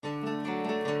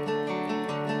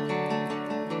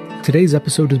Today's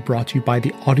episode is brought to you by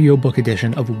the audiobook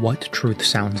edition of What Truth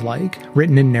Sounds Like,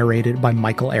 written and narrated by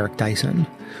Michael Eric Dyson.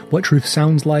 What Truth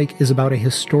Sounds Like is about a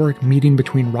historic meeting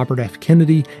between Robert F.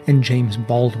 Kennedy and James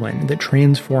Baldwin that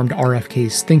transformed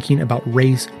RFK's thinking about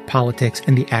race, politics,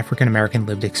 and the African-American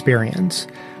lived experience.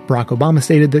 Barack Obama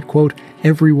stated that, quote,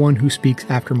 "Everyone who speaks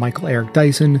after Michael Eric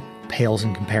Dyson pales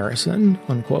in comparison,"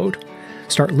 unquote.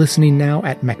 Start listening now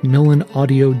at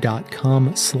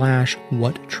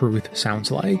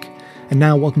macmillanaudio.com/whattruthsoundslike. And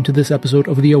now, welcome to this episode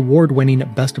of the award-winning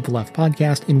Best of the Left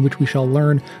podcast, in which we shall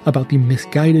learn about the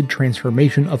misguided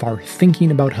transformation of our thinking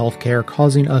about healthcare,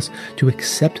 causing us to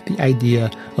accept the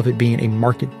idea of it being a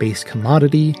market-based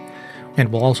commodity.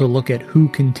 And we'll also look at who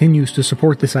continues to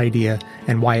support this idea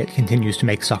and why it continues to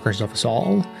make suckers of us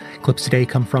all. Clips today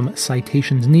come from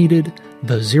Citations Needed,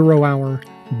 The Zero Hour,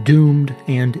 Doomed,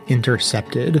 and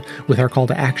Intercepted, with our call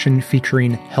to action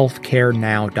featuring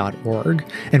healthcarenow.org.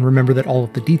 And remember that all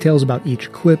of the details about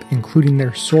each clip, including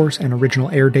their source and original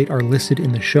air date, are listed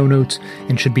in the show notes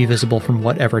and should be visible from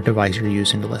whatever device you're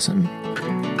using to listen.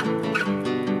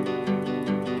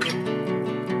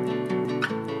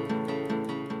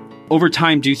 Over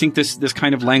time, do you think this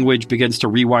kind of language begins to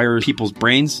rewire people's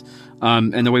brains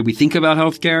and the way we think about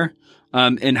healthcare?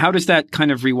 And how does that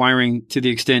kind of rewiring, to the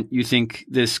extent you think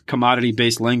this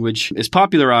commodity-based language is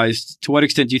popularized, to what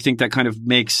extent do you think that kind of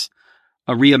makes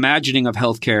a reimagining of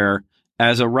healthcare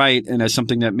as a right and as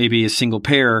something that maybe is single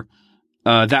payer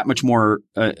that much more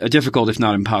difficult, if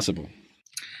not impossible?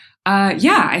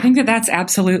 Yeah, I think that that's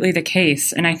absolutely the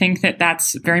case. And I think that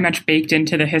that's very much baked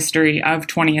into the history of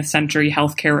 20th century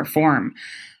healthcare reform.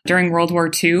 During World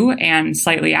War II and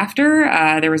slightly after,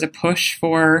 there was a push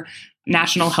for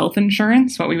national health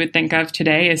insurance, what we would think of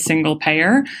today as single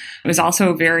payer. It was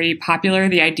also very popular,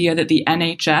 the idea that the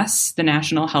NHS, the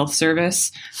National Health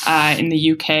Service in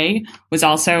the UK, was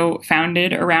also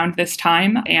founded around this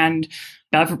time. And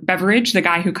Beveridge, the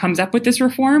guy who comes up with this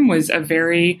reform, was a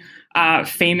very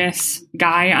famous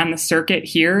guy on the circuit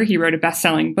here. He wrote a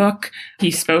best-selling book. He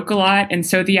spoke a lot. And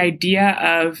so the idea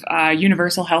of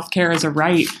universal healthcare as a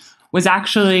right was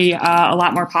actually a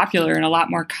lot more popular and a lot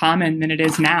more common than it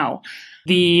is now.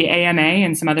 The AMA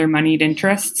and some other moneyed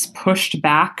interests pushed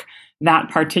back that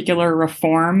particular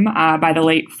reform by the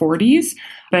late 40s.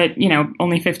 But,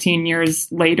 only 15 years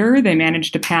later, they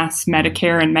managed to pass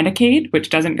Medicare and Medicaid, which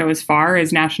doesn't go as far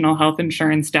as national health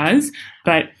insurance does,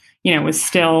 but, was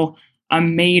still a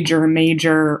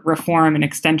major reform and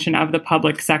extension of the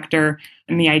public sector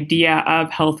and the idea of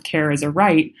healthcare as a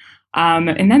right.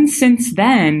 And then since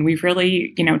then, we've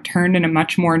really, turned in a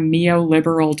much more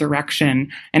neoliberal direction.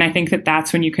 And I think that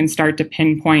that's when you can start to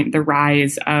pinpoint the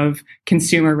rise of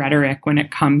consumer rhetoric when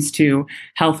it comes to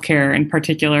healthcare, in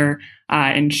particular,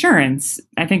 insurance.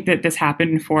 I think that this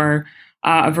happened for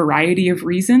a variety of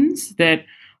reasons that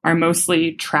are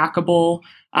mostly trackable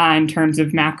in terms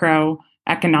of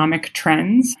macroeconomic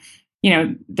trends.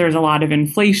 There's a lot of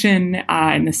inflation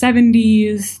in the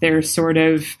 70s. There's sort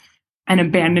of an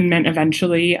abandonment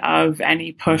eventually of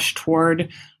any push toward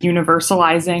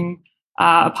universalizing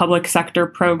a public sector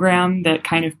program that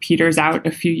kind of peters out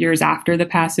a few years after the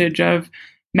passage of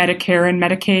Medicare and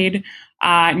Medicaid.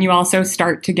 And you also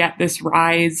start to get this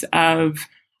rise of,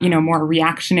 more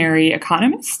reactionary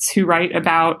economists who write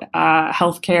about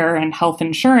healthcare and health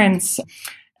insurance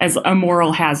as a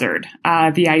moral hazard.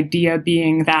 The idea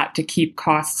being that to keep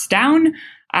costs down,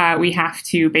 we have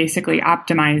to basically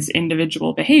optimize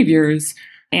individual behaviors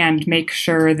and make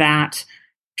sure that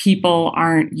people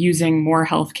aren't using more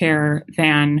healthcare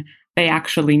than they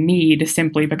actually need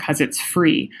simply because it's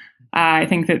free. I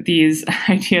think that these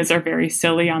ideas are very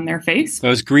silly on their face.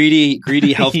 Those greedy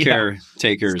healthcare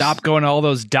takers. Stop going to all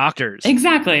those doctors.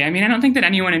 Exactly. I mean, I don't think that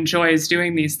anyone enjoys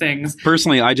doing these things.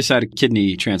 Personally, I just had a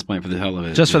kidney transplant for the hell of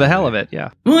it. Just for the hell of it,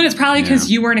 yeah. Well, and it's probably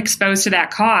because you weren't exposed to that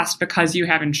cost because you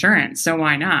have insurance. So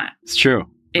why not? It's true.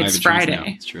 It's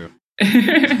Friday. It's true.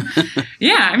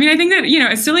 Yeah, I mean, I think that,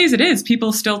 as silly as it is,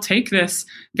 people still take this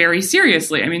very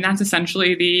seriously. I mean, that's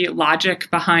essentially the logic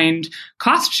behind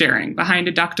cost sharing, behind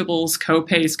deductibles,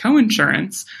 co-pays,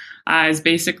 co-insurance, is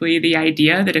basically the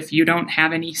idea that if you don't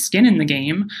have any skin in the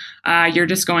game, you're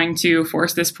just going to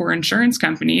force this poor insurance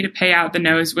company to pay out the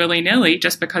nose willy-nilly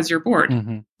just because you're bored.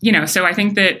 Mm-hmm. So I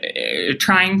think that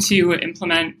trying to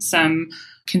implement some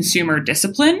consumer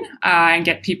discipline and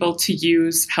get people to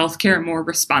use healthcare more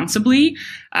responsibly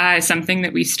is something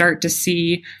that we start to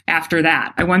see after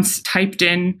that. I once typed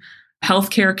in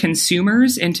healthcare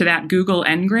consumers into that Google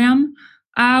Ngram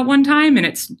one time, and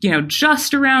it's,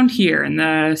 just around here in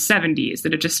the 70s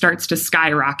that it just starts to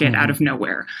skyrocket out of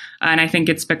nowhere. And I think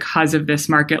it's because of this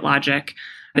market logic.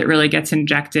 that really gets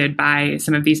injected by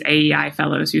some of these AEI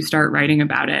fellows who start writing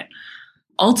about it.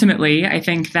 Ultimately, I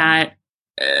think that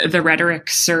the rhetoric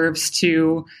serves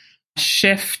to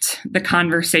shift the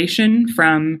conversation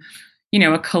from,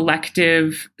 a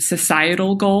collective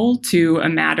societal goal to a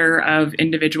matter of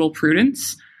individual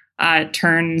prudence. It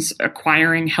turns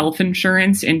acquiring health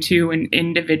insurance into an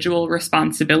individual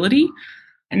responsibility.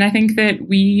 And I think that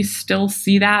we still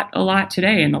see that a lot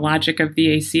today in the logic of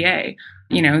the ACA.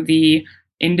 The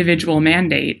individual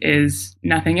mandate is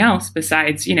nothing else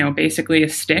besides, basically a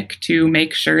stick to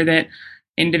make sure that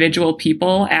individual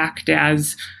people act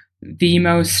as the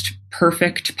most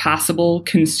perfect possible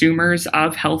consumers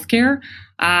of healthcare.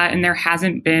 And there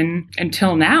hasn't been,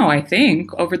 until now, I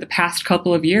think, over the past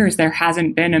couple of years, there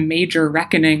hasn't been a major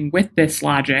reckoning with this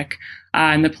logic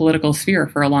in the political sphere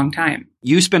for a long time.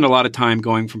 You spend a lot of time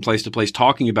going from place to place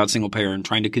talking about single payer and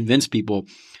trying to convince people.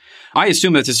 I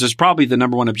assume that this is probably the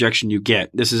number one objection you get.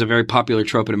 This is a very popular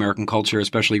trope in American culture,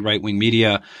 especially right-wing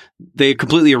media. They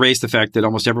completely erase the fact that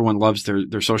almost everyone loves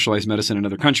their socialized medicine in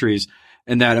other countries,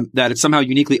 and that it's somehow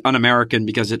uniquely un-American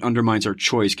because it undermines our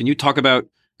choice. Can you talk about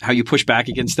how you push back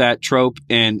against that trope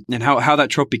and how that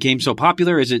trope became so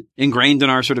popular? Is it ingrained in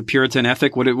our sort of Puritan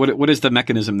ethic? What is the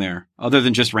mechanism there, other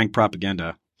than just rank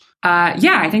propaganda?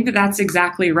 I think that that's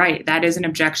exactly right. That is an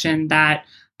objection that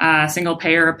single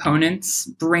payer opponents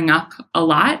bring up a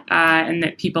lot and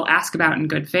that people ask about in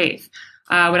good faith.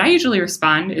 What I usually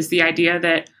respond is the idea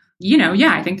that,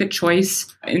 I think that choice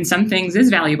in some things is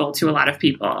valuable to a lot of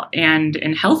people. And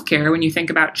in healthcare, when you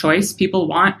think about choice, people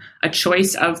want a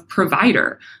choice of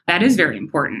provider. That is very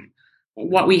important.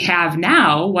 What we have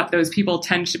now, what those people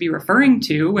tend to be referring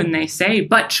to when they say,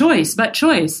 but choice,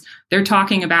 they're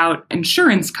talking about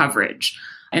insurance coverage.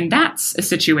 And that's a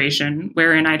situation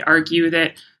wherein I'd argue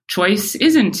that choice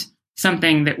isn't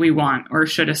something that we want or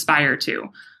should aspire to.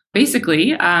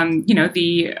 Basically,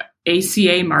 the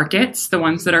ACA markets, the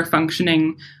ones that are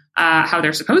functioning how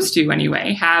they're supposed to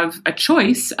anyway, have a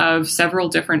choice of several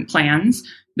different plans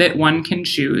that one can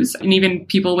choose. And even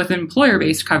people with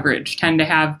employer-based coverage tend to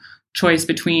have choice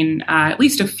between at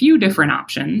least a few different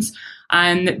options.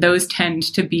 And those tend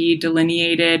to be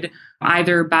delineated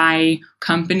either by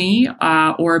company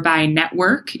or by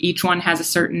network. Each one has a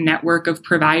certain network of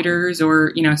providers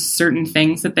or, certain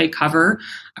things that they cover.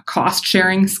 A cost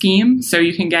sharing scheme. So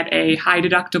you can get a high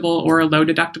deductible or a low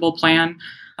deductible plan.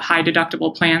 High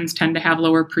deductible plans tend to have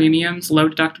lower premiums. Low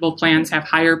deductible plans have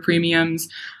higher premiums.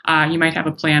 You might have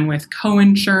a plan with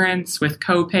co-insurance, with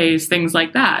co-pays, things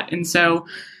like that. And so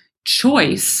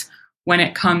choice, when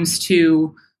it comes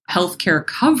to healthcare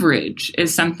coverage,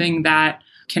 is something that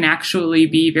can actually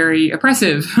be very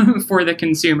oppressive for the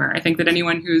consumer. I think that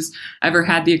anyone who's ever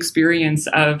had the experience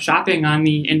of shopping on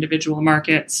the individual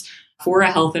markets for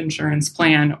a health insurance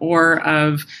plan or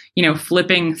of,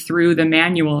 flipping through the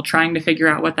manual, trying to figure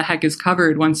out what the heck is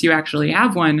covered once you actually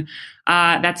have one,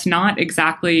 that's not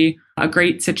exactly a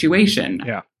great situation.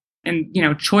 Yeah. And,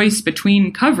 choice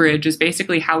between coverage is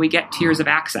basically how we get tiers of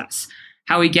access,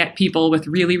 how we get people with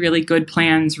really, really good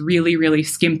plans, really, really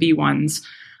skimpy ones,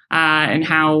 and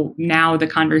how now the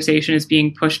conversation is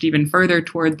being pushed even further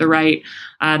toward the right.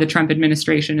 The Trump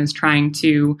administration is trying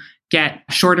to get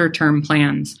shorter term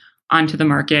plans onto the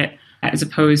market as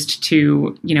opposed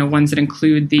to, ones that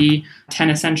include the 10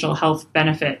 essential health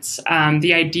benefits.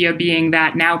 The idea being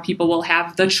that now people will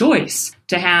have the choice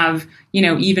to have,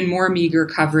 even more meager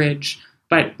coverage,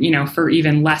 but, for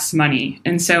even less money.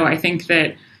 And so I think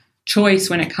that choice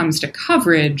when it comes to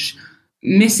coverage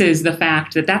misses the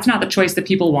fact that that's not the choice that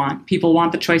people want. People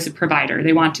want the choice of provider.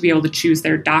 They want to be able to choose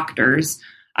their doctors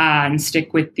and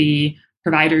stick with the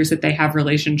providers that they have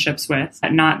relationships with,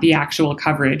 not the actual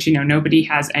coverage. Nobody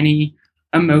has any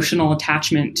emotional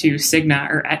attachment to Cigna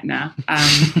or Aetna.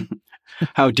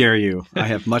 How dare you? I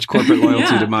have much corporate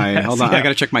loyalty to my... Yes. Hold on, I got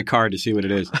to check my card to see what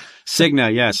it is.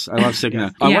 Cigna, yes, I love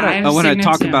Cigna. I want to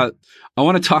talk too. I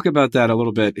want to talk about that a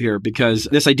little bit here because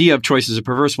this idea of choice is a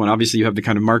perverse one. Obviously, you have the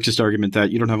kind of Marxist argument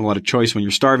that you don't have a lot of choice when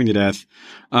you're starving to death.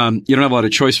 You don't have a lot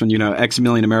of choice when, X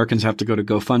million Americans have to go to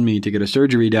GoFundMe to get a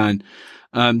surgery done.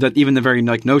 That even the very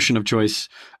notion of choice,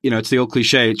 it's the old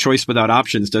cliche, choice without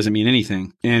options doesn't mean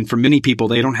anything. And for many people,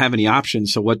 they don't have any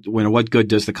options. So what good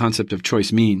does the concept of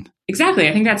choice mean? Exactly.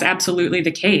 I think that's absolutely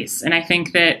the case. And I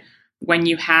think that when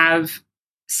you have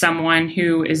someone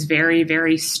who is very,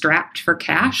 very strapped for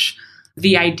cash,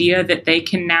 the idea that they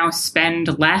can now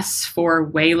spend less for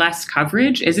way less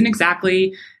coverage isn't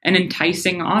exactly an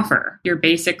enticing offer. You're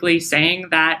basically saying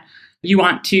that you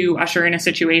want to usher in a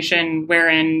situation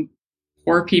wherein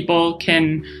poor people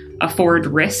can afford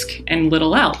risk and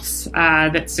little else,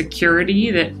 that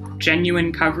security, that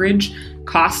genuine coverage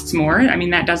costs more, I mean,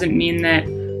 that doesn't mean that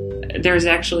there's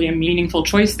actually a meaningful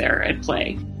choice there at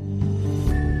play.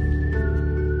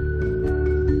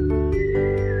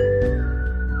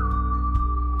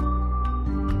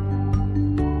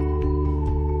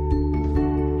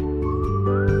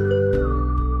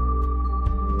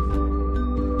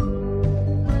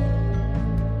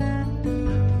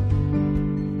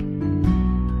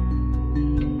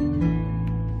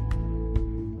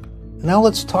 Now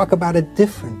let's talk about a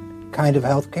different kind of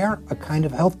healthcare, a kind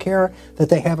of healthcare that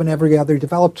they have in every other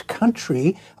developed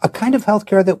country, a kind of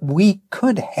healthcare that we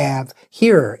could have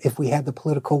here if we had the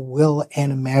political will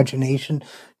and imagination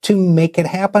to make it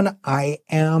happen. I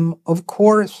am, of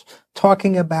course,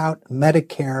 talking about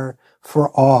Medicare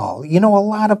for all. You know, a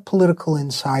lot of political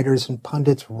insiders and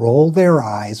pundits roll their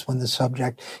eyes when the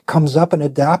subject comes up and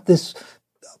adopt this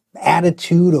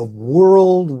attitude of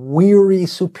world-weary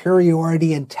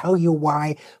superiority and tell you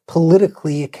why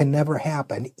politically it can never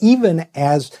happen, even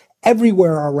as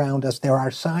everywhere around us there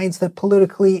are signs that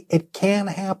politically it can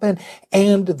happen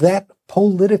and that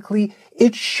politically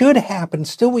it should happen.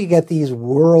 Still, we get these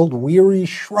world-weary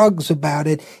shrugs about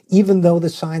it, even though the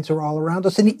signs are all around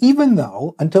us. And even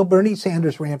though, until Bernie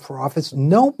Sanders ran for office,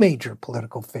 no major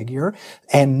political figure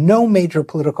and no major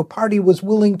political party was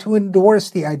willing to endorse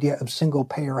the idea of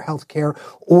single-payer health care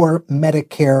or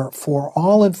Medicare for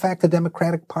all. In fact, the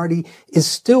Democratic Party is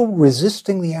still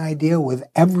resisting the idea with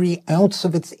every ounce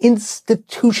of its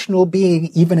institutional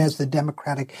being, even as the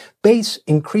Democratic base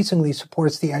increasingly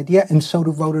supports the idea, and so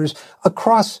do voters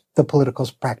across the political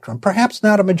spectrum. Perhaps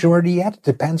not a majority yet. It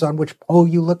depends on which poll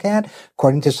you look at.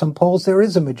 According to some polls, there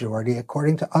is a majority.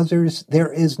 According to others,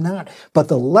 there is not. But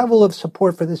the level of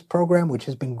support for this program, which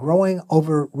has been growing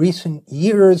over recent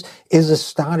years, is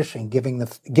astonishing, given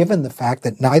the fact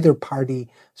that neither party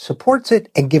supports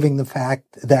it, and given the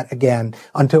fact that, again,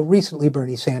 until recently,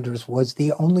 Bernie Sanders was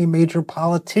the only major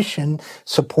politician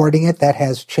supporting it. That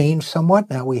has changed somewhat.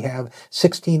 Now we have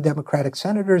 16 Democratic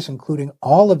senators, including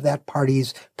all of that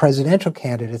party's presidential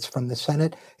candidates from the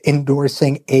Senate,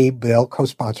 endorsing a bill,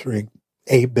 co-sponsoring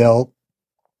a bill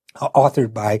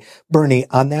authored by Bernie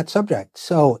on that subject.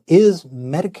 So is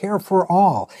Medicare for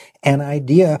all an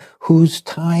idea whose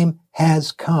time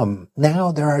has come?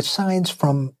 Now there are signs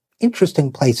from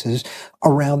interesting places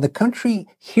around the country.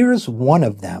 Here's one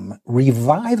of them.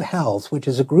 Revive Health, which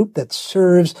is a group that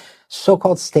serves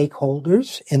so-called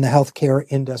stakeholders in the healthcare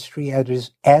industry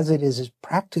as it is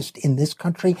practiced in this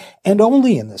country and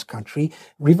only in this country.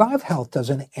 Revive Health does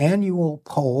an annual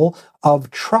poll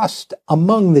of trust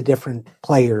among the different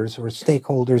players or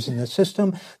stakeholders in the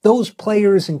system. Those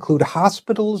players include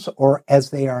hospitals, or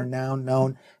as they are now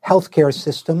known, healthcare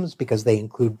systems, because they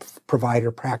include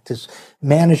provider practice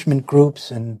management groups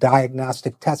and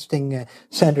diagnostic testing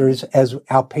centers, as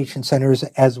outpatient centers,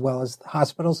 as well as the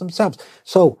hospitals themselves.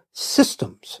 So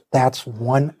systems, that's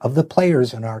one of the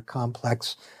players in our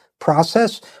complex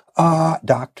process.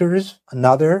 Doctors,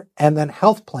 another, and then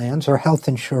health plans or health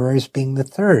insurers being the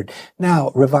third.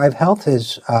 Now, Revive Health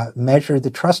has measured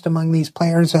the trust among these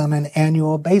players on an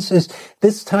annual basis.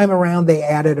 This time around, they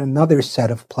added another set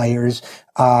of players,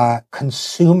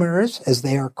 consumers, as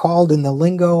they are called in the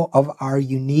lingo of our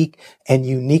unique and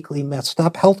uniquely messed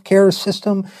up healthcare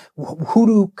system. Who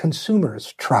do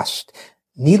consumers trust?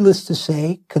 Needless to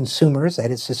say, consumers,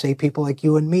 that is to say people like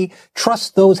you and me,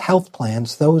 trust those health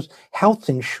plans, those health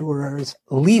insurers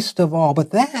least of all.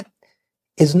 But that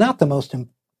is not the most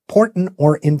important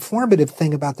or informative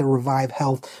thing about the Revive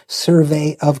Health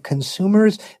survey of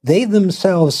consumers. They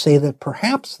themselves say that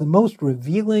perhaps the most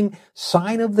revealing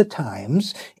sign of the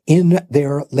times in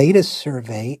their latest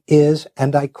survey is,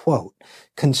 and I quote,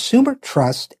 "Consumer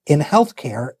trust in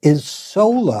healthcare is so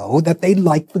low that they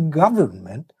like the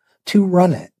government to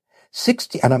run it."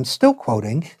 And I'm still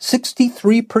quoting,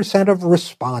 63% of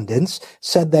respondents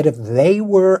said that if they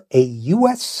were a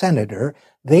U.S. senator,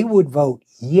 they would vote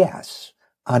yes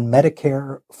on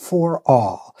Medicare for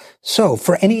all. So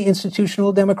for any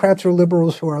institutional Democrats or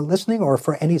liberals who are listening, or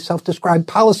for any self-described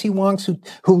policy wonks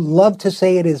who love to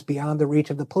say it is beyond the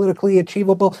reach of the politically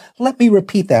achievable, let me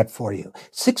repeat that for you.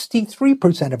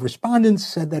 63% of respondents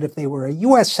said that if they were a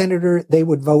U.S. senator, they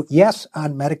would vote yes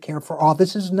on Medicare for all.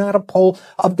 This is not a poll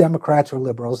of Democrats or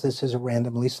liberals. This is a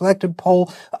randomly selected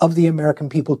poll of the American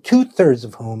people, 2/3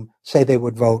 of whom say they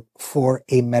would vote for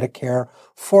a Medicare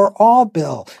for all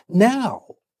bill. Now,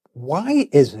 why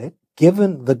is it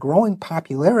given the growing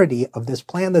popularity of this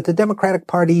plan that the Democratic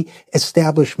Party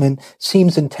establishment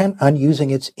seems intent on using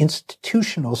its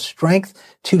institutional strength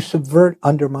to subvert,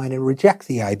 undermine, and reject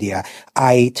the idea.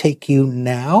 I take you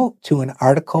now to an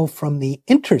article from The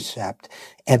Intercept,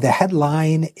 and the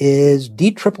headline is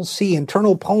DCCC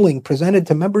internal polling presented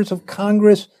to members of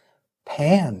Congress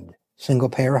panned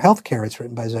single-payer healthcare. It's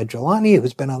written by Zaid Jilani,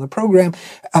 who's been on the program.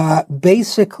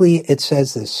 Basically, it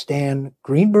says this Stan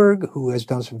Greenberg, who has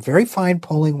done some very fine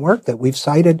polling work that we've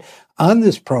cited on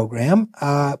this program,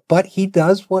 but he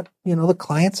does what, the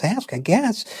clients ask, I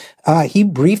guess. He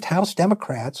briefed House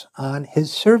Democrats on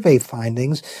his survey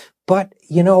findings, but,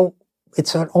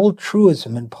 it's an old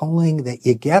truism in polling that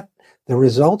you get the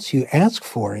results you ask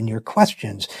for in your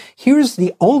questions. Here's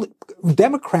the only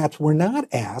Democrats were not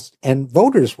asked and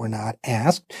voters were not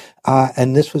asked.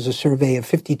 And this was a survey of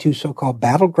 52 so-called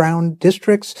battleground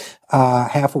districts,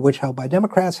 half of which held by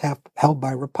Democrats, half held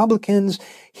by Republicans.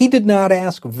 He did not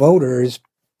ask voters,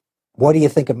 what do you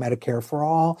think of Medicare for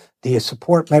all? Do you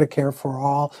support Medicare for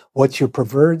all? What's your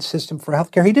preferred system for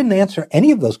healthcare? He didn't answer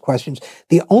any of those questions.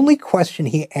 The only question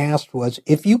he asked was,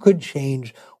 if you could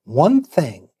change one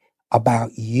thing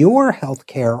about your health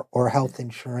care or health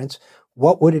insurance,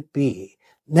 what would it be?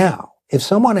 Now, if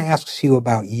someone asks you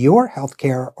about your health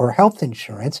care or health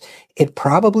insurance, it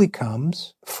probably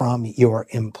comes from your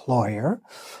employer.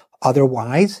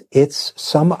 Otherwise, it's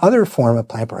some other form of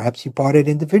plan. Perhaps you bought it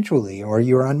individually or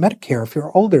you're on Medicare if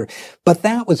you're older. But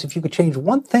that was if you could change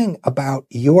one thing about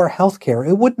your health care.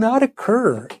 It would not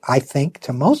occur, I think,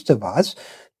 to most of us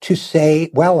to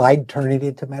say, well, I'd turn it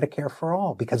into Medicare for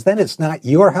all, because then it's not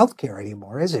your health care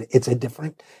anymore, is it? It's a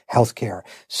different health care.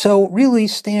 So really,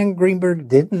 Stan Greenberg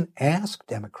didn't ask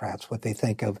Democrats what they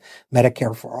think of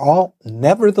Medicare for all.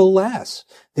 Nevertheless,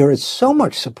 there is so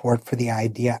much support for the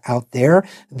idea out there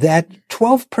that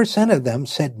 12% of them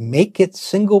said make it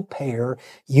single payer,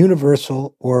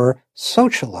 universal, or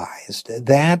socialized.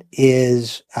 That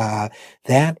is a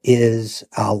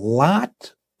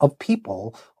lot of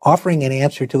people offering an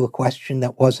answer to a question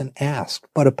that wasn't asked.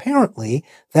 But apparently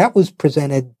that was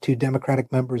presented to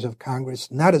Democratic members of Congress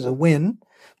not as a win,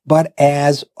 but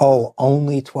as,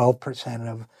 only 12%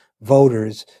 of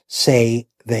voters say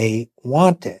they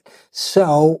want it.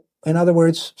 So, in other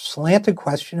words, slanted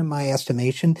question in my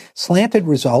estimation, slanted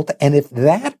result. And if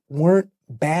that weren't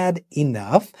bad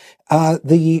enough,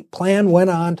 the plan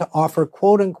went on to offer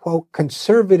quote unquote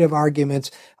conservative arguments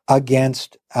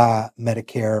against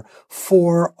Medicare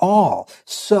for all.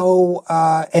 So,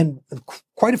 and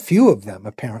quite a few of them,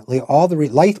 apparently, all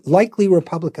the likely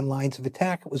Republican lines of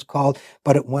attack, it was called,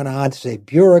 but it went on to say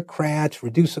bureaucrats,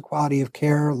 reduce the quality of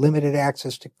care, limited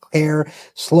access to care,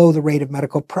 slow the rate of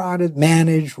medical product,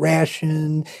 manage,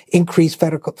 ration, increase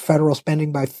federal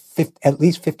spending by at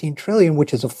least 15 trillion,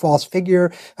 which is a false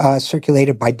figure,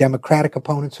 circulated by Democratic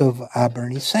opponents of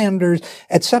Bernie Sanders,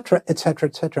 et cetera, et cetera,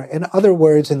 et cetera. In other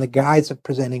words, in the guise of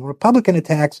presenting Republican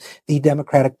attacks, the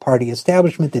Democratic Party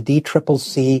establishment, the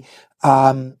DCCC,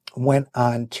 went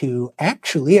on to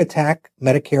actually attack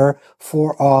Medicare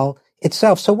for all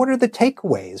itself. So what are the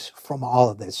takeaways from all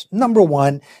of this? Number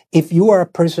one, if you are a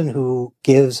person who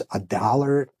gives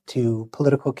 $1 to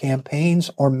political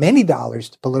campaigns or many dollars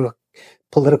to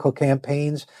political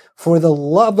campaigns, for the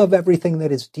love of everything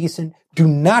that is decent, do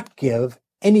not give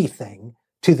anything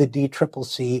to the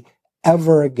DCCC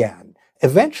ever again.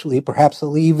 Eventually, perhaps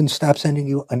they'll even stop sending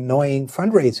you annoying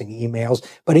fundraising emails.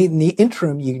 But in the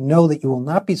interim, you know that you will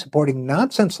not be supporting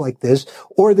nonsense like this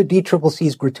or the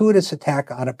DCCC's gratuitous attack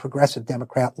on a progressive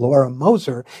Democrat, Laura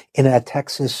Moser, in a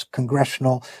Texas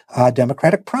congressional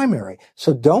Democratic primary.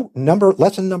 So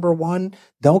lesson number one,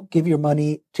 don't give your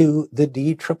money to the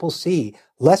DCCC.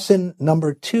 Lesson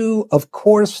number two, of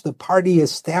course, the party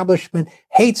establishment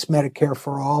hates Medicare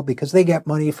for all because they get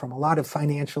money from a lot of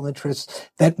financial interests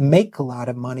that make a lot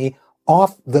of money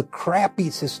off the crappy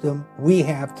system we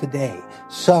have today.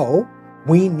 So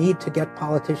we need to get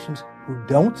politicians who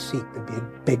don't seek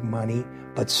the big money,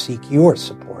 but seek your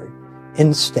support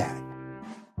instead.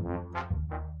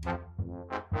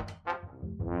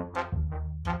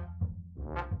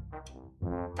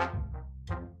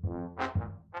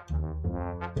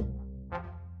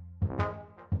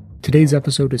 Today's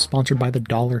episode is sponsored by the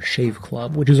Dollar Shave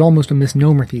Club, which is almost a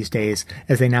misnomer these days,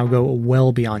 as they now go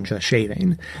well beyond just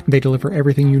shaving. They deliver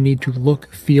everything you need to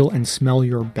look, feel, and smell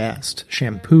your best.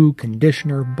 Shampoo,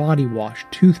 conditioner, body wash,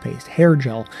 toothpaste, hair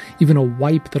gel, even a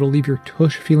wipe that'll leave your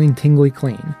tush feeling tingly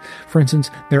clean. For instance,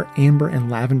 their amber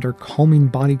and lavender calming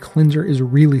body cleanser is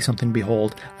really something to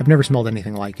behold. I've never smelled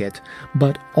anything like it.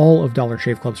 But all of Dollar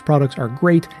Shave Club's products are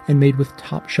great and made with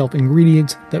top-shelf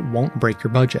ingredients that won't break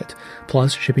your budget.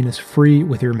 Plus, shipping is free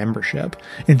with your membership.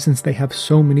 And since they have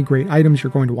so many great items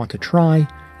you're going to want to try,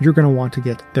 you're going to want to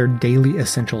get their Daily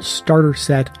Essentials Starter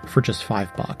Set for just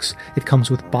 $5. It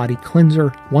comes with Body Cleanser,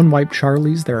 One Wipe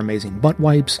Charlie's, their amazing butt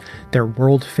wipes, their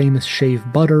world-famous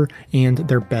shave butter, and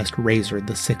their best razor,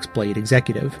 the 6-Blade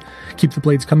Executive. Keep the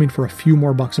blades coming for a few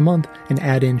more bucks a month and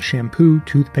add in shampoo,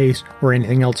 toothpaste, or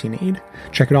anything else you need.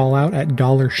 Check it all out at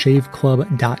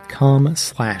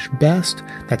dollarshaveclub.com/best.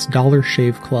 That's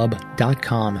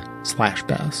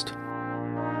dollarshaveclub.com/best.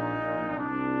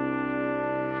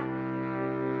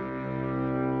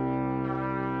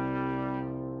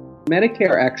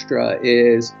 Medicare Extra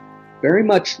is very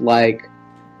much like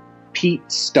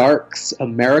Pete Stark's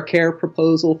AmeriCare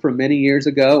proposal from many years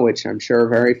ago, which I'm sure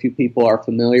very few people are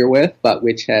familiar with, but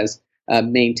which has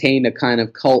maintained a kind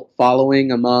of cult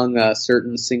following among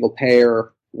certain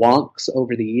single-payer wonks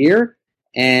over the years.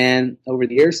 And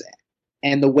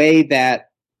the way that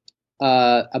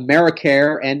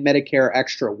AmeriCare and Medicare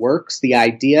Extra works, the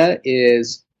idea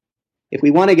is if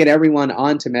we want to get everyone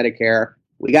onto Medicare,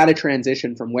 we got to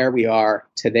transition from where we are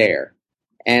to there.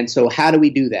 And so how do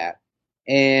we do that?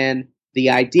 And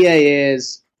the idea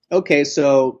is, okay,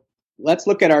 so let's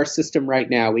look at our system right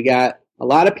now. We got a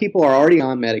lot of people are already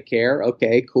on Medicare.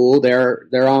 Okay, cool. They're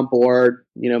on board.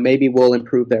 Maybe we'll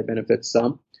improve their benefits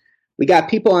some. We got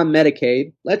people on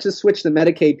Medicaid. Let's just switch the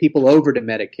Medicaid people over to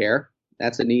Medicare.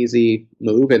 That's an easy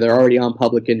move. They're already on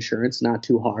public insurance, not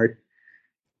too hard.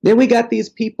 Then we got these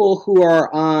people who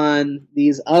are on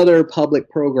these other public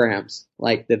programs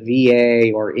like the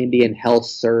VA or Indian Health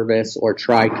Service or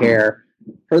TRICARE.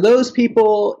 For those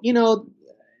people,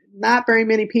 not very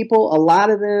many people. A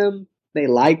lot of them, they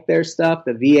like their stuff.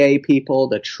 The VA people,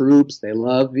 the troops, they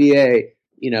love VA.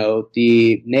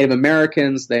 The Native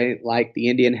Americans, they like the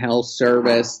Indian Health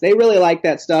Service. They really like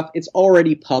that stuff. It's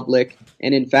already public.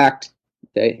 And in fact,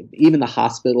 even the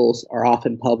hospitals are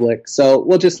often public, so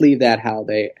we'll just leave that how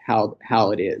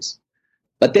it is.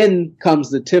 But then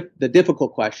comes the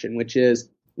difficult question, which is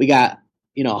we got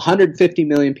 150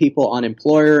 million people on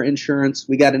employer insurance.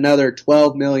 We got another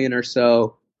 12 million or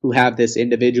so who have this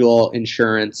individual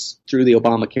insurance through the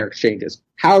Obamacare exchanges.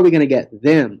 How are we going to get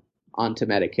them onto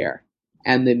Medicare?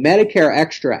 And the Medicare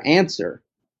Extra answer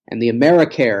and the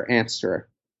AmeriCare answer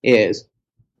is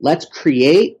let's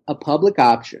create a public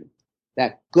option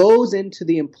that goes into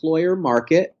the employer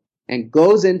market and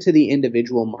goes into the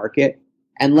individual market,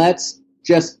 and let's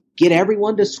just get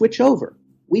everyone to switch over.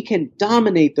 We can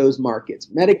dominate those markets.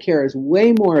 Medicare is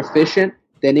way more efficient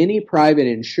than any private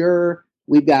insurer.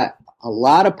 We've got a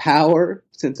lot of power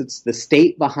since it's the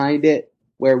state behind it,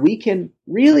 where we can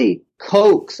really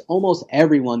coax almost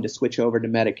everyone to switch over to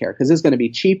Medicare because it's going to be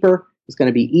cheaper, it's going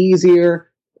to be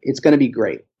easier, it's going to be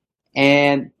great.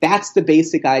 And that's the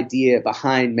basic idea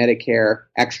behind Medicare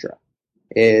Extra,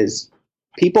 is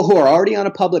people who are already on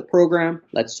a public program,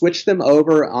 let's switch them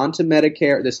over onto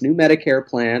Medicare, this new Medicare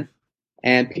plan.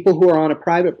 And people who are on a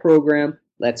private program,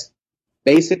 let's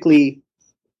basically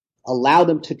allow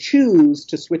them to choose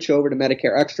to switch over to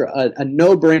Medicare Extra, a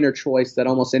no-brainer choice that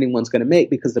almost anyone's going to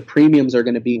make because the premiums are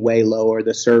going to be way lower,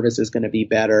 the service is going to be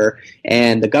better,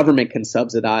 and the government can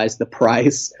subsidize the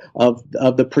price of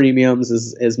the premiums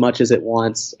as much as it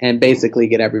wants and basically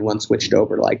get everyone switched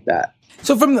over like that.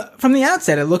 So from the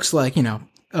outset, it looks like,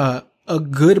 a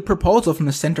good proposal from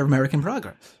the Center of American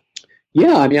Progress.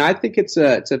 Yeah, I mean, I think it's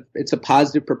a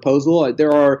positive proposal.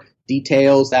 There are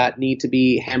details that need to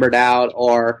be hammered out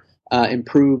or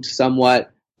improved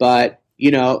somewhat, but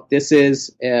this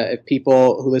is if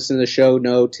people who listen to the show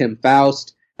know Tim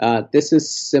Faust, this is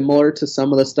similar to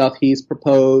some of the stuff he's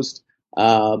proposed.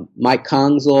 Mike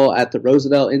Kongsel at the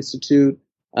Roosevelt Institute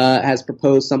has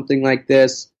proposed something like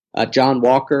this. John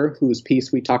Walker, whose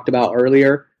piece we talked about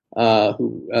earlier,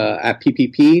 who at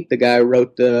PPP, the guy who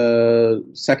wrote the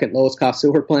second lowest cost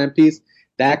sewer plan piece,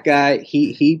 that guy,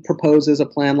 he proposes a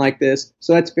plan like this.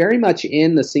 So it's very much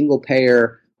in the single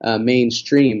payer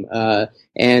mainstream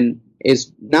and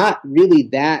is not really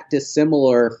that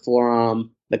dissimilar from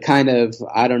the kind of,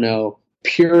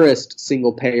 purist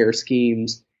single payer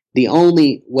schemes. The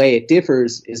only way it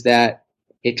differs is that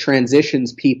it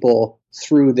transitions people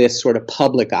through this sort of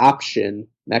public option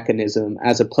mechanism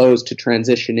as opposed to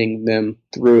transitioning them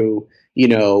through,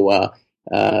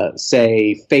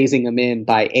 say, phasing them in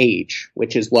by age,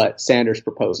 which is what Sanders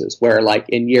proposes, where like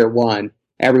in year one,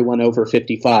 everyone over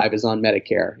 55 is on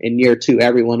Medicare. In year two,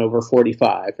 everyone over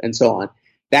 45 and so on.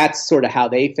 That's sort of how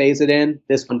they phase it in.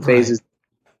 This one phases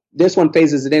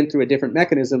it in through a different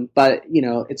mechanism, but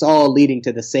it's all leading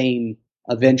to the same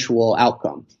eventual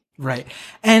outcome. Right.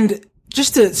 And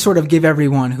just to sort of give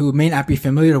everyone who may not be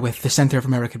familiar with the Center of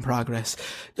American Progress,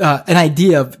 an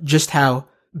idea of just how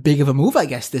big of a move, I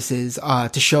guess, this is,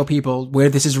 to show people where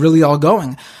this is really all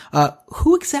going.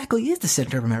 Who exactly is the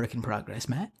Center of American Progress,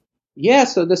 Matt? Yeah,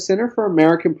 so the Center for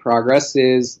American Progress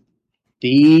is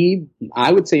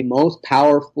I would say, most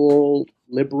powerful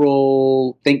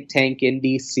liberal think tank in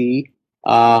DC.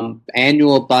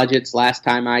 Annual budgets, last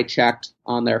time I checked,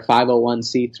 on their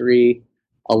 501c3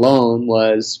 alone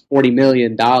was $40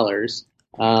 million.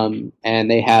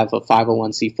 And they have a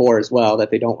 501c4 as well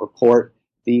that they don't report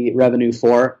the revenue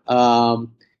for.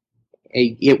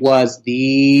 It was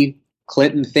the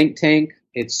Clinton think tank.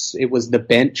 It was the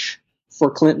bench for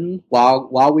Clinton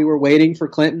while we were waiting for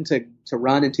Clinton to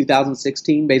run in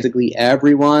 2016. Basically,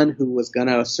 everyone who was going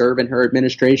to serve in her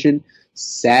administration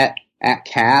sat at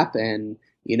CAP and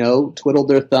twiddled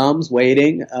their thumbs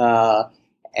waiting.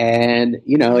 And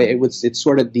it's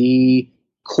sort of the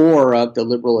core of the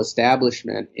liberal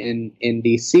establishment in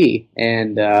DC.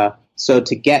 And so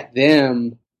to get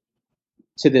them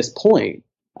to this point,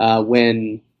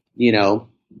 when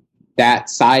that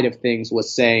side of things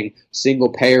was saying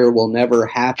single payer will never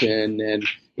happen, and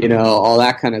all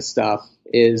that kind of stuff,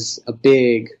 is a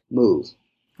big move.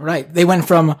 Right. They went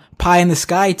from pie in the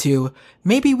sky to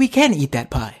maybe we can eat that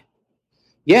pie.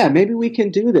 Yeah, maybe we can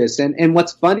do this. And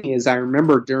what's funny is I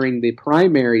remember during the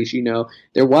primaries,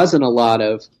 there wasn't a lot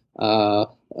of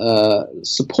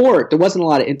support. There wasn't a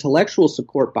lot of intellectual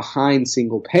support behind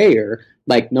single payer.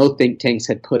 Like, no think tanks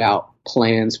had put out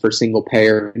plans for single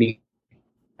payer.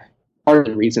 Part of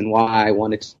the reason why I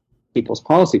wanted People's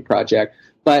Policy Project.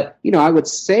 But, I would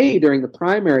say during the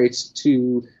primaries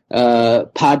to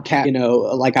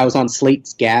podcast, like I was on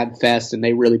Slate's Gab Fest and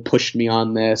they really pushed me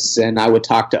on this, and I would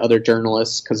talk to other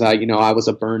journalists because I was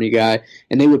a Bernie guy,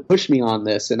 and they would push me on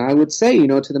this, and I would say,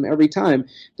 to them every time,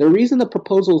 the reason the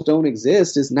proposals don't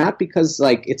exist is not because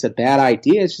it's a bad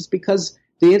idea, it's just because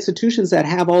the institutions that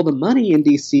have all the money in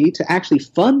DC to actually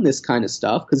fund this kind of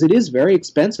stuff, because it is very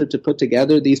expensive to put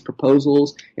together these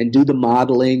proposals and do the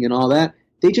modeling and all that,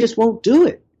 they just won't do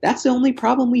it. That's the only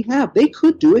problem we have. They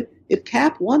could do it. If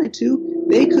CAP wanted to,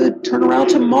 they could turn around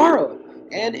tomorrow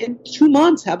and in 2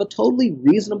 months have a totally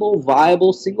reasonable,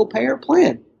 viable single-payer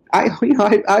plan. I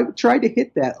tried to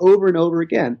hit that over and over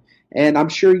again. And I'm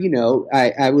sure,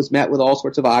 I was met with all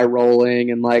sorts of eye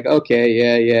rolling and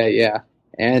okay, yeah.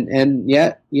 And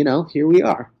yet, here we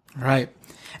are. Right.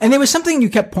 And there was something you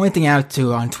kept pointing out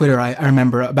to on Twitter, I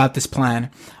remember, about this plan.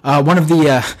 One of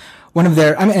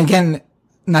their, again,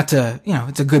 not to,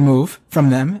 it's a good move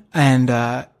from them. And,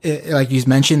 like you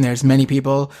mentioned, there's many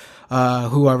people,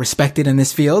 who are respected in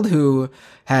this field who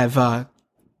have,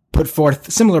 put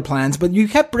forth similar plans, but you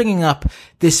kept bringing up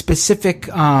this specific,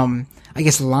 line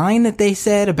that they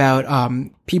said about,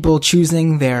 people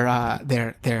choosing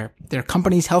their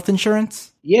company's health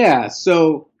insurance. Yeah.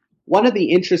 So one of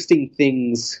the interesting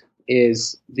things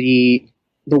is the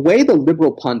way the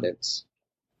liberal pundits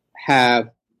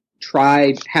have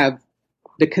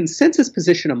the consensus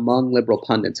position among liberal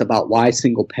pundits about why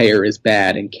single payer is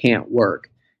bad and can't work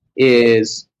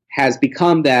has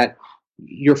become that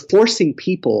you're forcing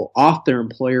people off their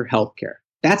employer health care.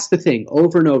 That's the thing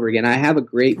over and over again. I have a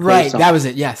great right. That was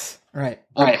it. Yes. Right.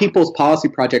 People's Policy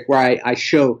Project where I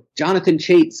show Jonathan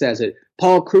Chait says it.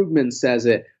 Paul Krugman says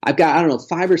it. I've got,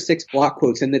 5 or 6 block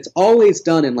quotes, and it's always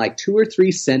done in 2 or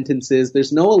 3 sentences.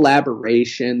 There's no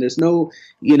elaboration. There's no,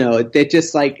 they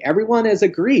just everyone has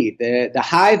agreed. The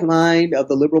hive mind of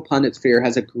the liberal pundit sphere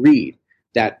has agreed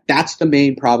that that's the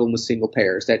main problem with single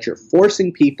payers, that you're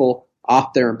forcing people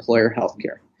off their employer health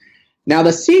care. Now,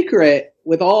 the secret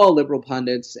with all liberal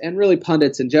pundits, and really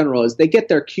pundits in general, is they get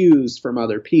their cues from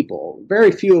other people.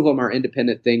 Very few of them are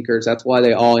independent thinkers. That's why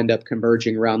they all end up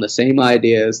converging around the same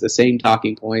ideas, the same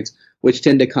talking points, which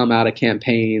tend to come out of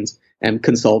campaigns and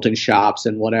consulting shops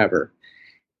and whatever.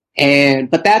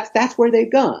 But that's where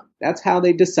they've gone. That's how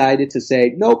they decided to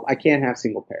say, nope, I can't have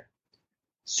single payer.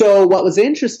 So what was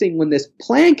interesting when this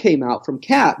plan came out from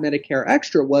CAP, Medicare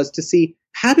Extra, was to see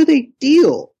how do they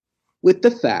deal with the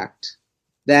fact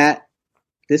that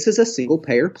this is a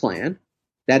single-payer plan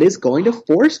that is going to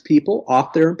force people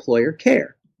off their employer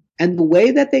care. And the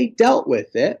way that they dealt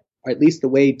with it, or at least the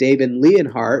way David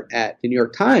Leonhardt at the New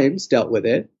York Times dealt with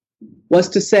it, was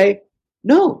to say,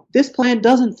 no, this plan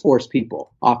doesn't force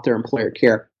people off their employer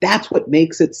care. That's what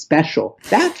makes it special.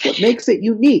 That's what makes it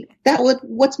unique. That's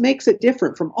what makes it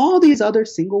different from all these other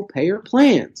single-payer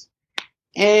plans.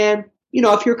 And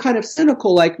if you're kind of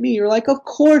cynical like me, you're like, of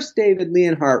course David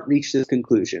Leonhardt reached this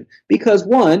conclusion. Because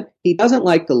 1, he doesn't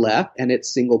like the left and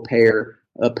its single-payer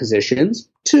positions.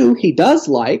 2, he does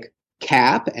like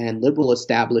cap and liberal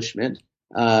establishment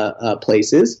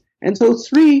places. And so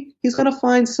 3, he's going to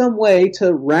find some way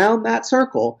to round that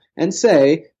circle and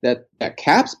say that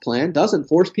CAP's plan doesn't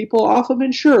force people off of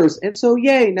insurers. And so,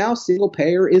 yay, now single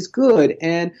payer is good.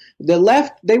 And the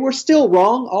left, they were still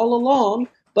wrong all along,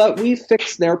 but we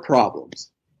fixed their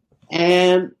problems.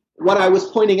 And what I was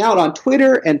pointing out on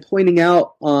Twitter and pointing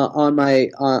out on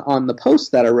the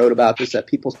post that I wrote about this at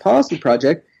People's Policy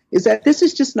Project is that this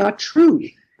is just not true.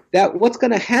 That what's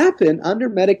going to happen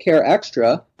under Medicare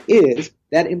Extra is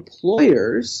that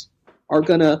employers are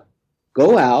going to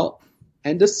go out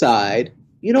and decide,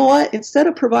 you know what, instead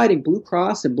of providing Blue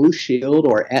Cross and Blue Shield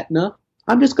or Aetna,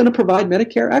 I'm just going to provide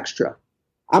Medicare Extra.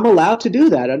 I'm allowed to do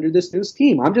that under this new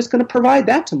scheme. I'm just going to provide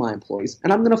that to my employees,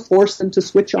 and I'm going to force them to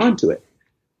switch on to it.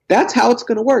 That's how it's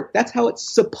going to work. That's how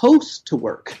it's supposed to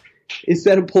work, is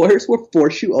that employers will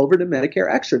force you over to Medicare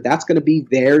Extra. That's going to be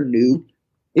their new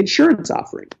insurance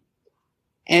offering.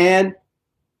 And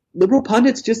liberal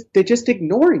pundits they're just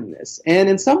ignoring this. And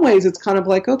in some ways it's kind of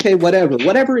like, okay,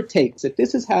 whatever it takes. If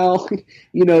this is how,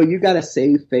 you got to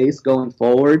save face going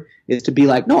forward, is to be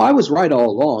like, no, I was right all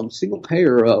along. Single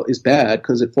payer is bad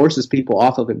because it forces people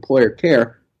off of employer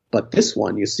care. But this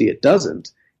one, you see, it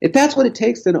doesn't. If that's what it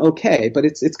takes, then okay. But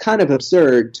it's kind of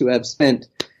absurd to have spent,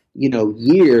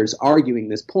 years arguing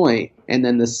this point. And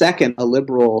then the second a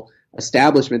liberal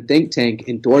establishment think tank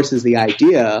endorses the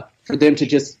idea, for them to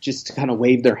just kind of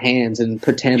wave their hands and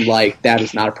pretend like that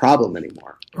is not a problem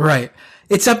anymore. Right.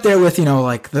 It's up there with,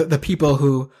 like the people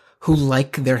who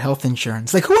like their health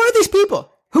insurance. Like, who are these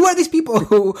people? Who are these people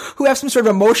who have some sort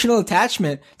of emotional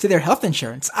attachment to their health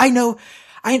insurance?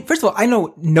 First of all, I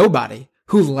know nobody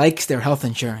who likes their health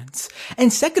insurance.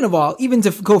 And second of all, even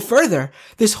to go further,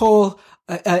 this whole,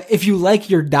 if you like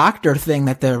your doctor thing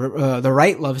that the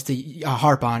right loves to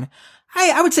harp on,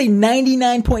 I would say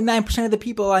 99.9% of the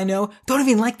people I know don't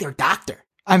even like their doctor.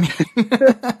 I mean,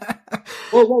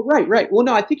 well, right. Well,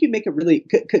 no, I think you make it really.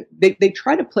 They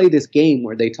try to play this game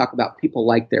where they talk about people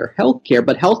like their healthcare,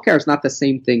 but healthcare is not the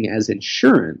same thing as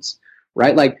insurance,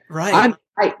 right? Like, right.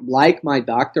 I like my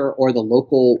doctor or the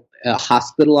local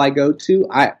hospital I go to.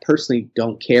 I personally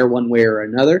don't care one way or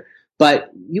another, but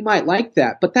you might like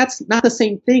that. But that's not the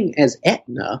same thing as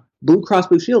Aetna, Blue Cross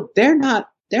Blue Shield. They're not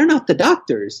the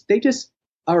doctors. They just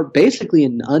are basically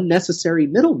an unnecessary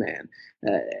middleman.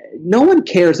 No one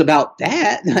cares about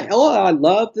that. Oh, I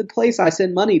love the place I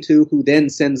send money to, who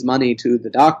then sends money to the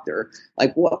doctor.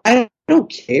 Like, well, I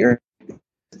don't care.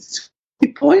 It's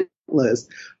pointless.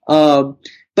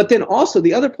 But then also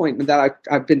the other point that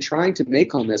I've been trying to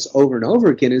make on this over and over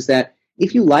again is that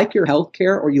if you like your health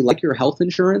care or you like your health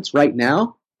insurance right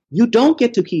now, you don't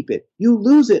get to keep it. You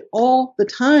lose it all the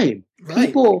time.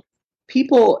 Right.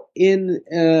 People in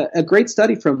a great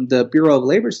study from the Bureau of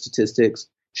Labor Statistics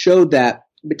showed that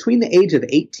between the age of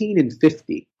 18 and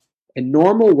 50, a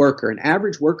normal worker, an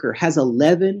average worker, has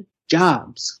 11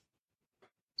 jobs.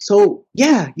 So,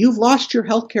 yeah, you've lost your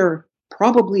health care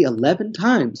probably 11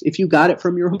 times if you got it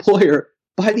from your employer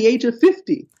by the age of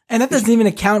 50. And that doesn't even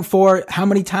account for how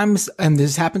many times, and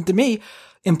this happened to me,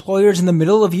 employers in the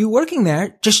middle of you working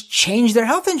there just change their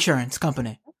health insurance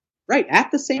company. Right,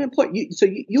 at the same employer. So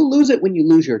you lose it when you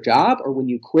lose your job or when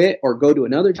you quit or go to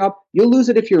another job. You'll lose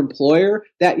it if your employer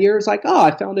that year is like, oh,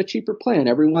 I found a cheaper plan.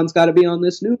 Everyone's got to be on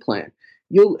this new plan.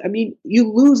 You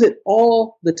lose it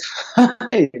all the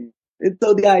time. And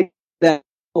so the idea that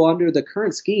under the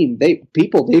current scheme, they've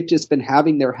just been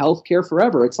having their health care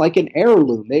forever. It's like an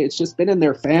heirloom. It's just been in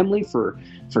their family for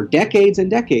decades and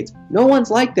decades. No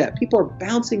one's like that. People are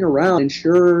bouncing around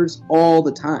insurers all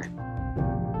the time.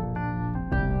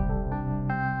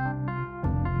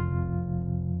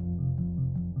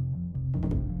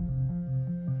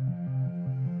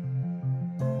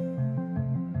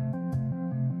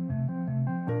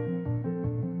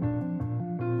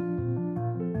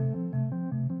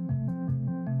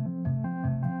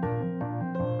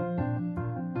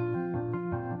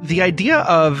 The idea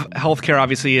of healthcare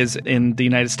obviously is, in the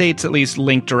United States at least,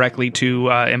 linked directly to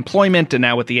employment, and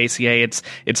now with the ACA,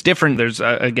 it's different. There's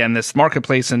again this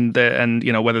marketplace, and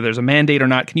whether there's a mandate or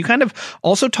not. Can you kind of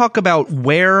also talk about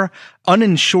where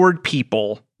uninsured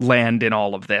people land in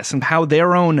all of this, and how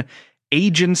their own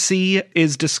agency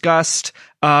is discussed,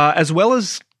 as well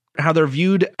as how they're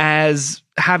viewed as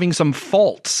having some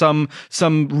fault, some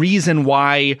reason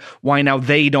why now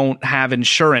they don't have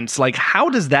insurance? Like, how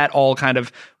does that all kind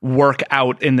of work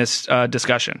out in this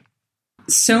discussion?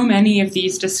 So many of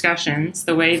these discussions,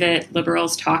 the way that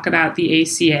liberals talk about the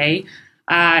ACA,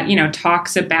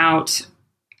 talks about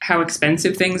how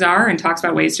expensive things are and talks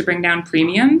about ways to bring down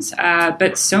premiums.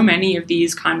 But so many of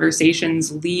these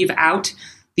conversations leave out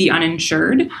the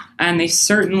uninsured, and they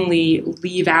certainly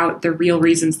leave out the real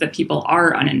reasons that people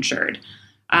are uninsured.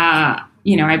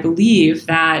 I believe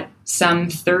that some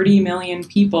 30 million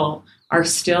people are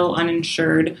still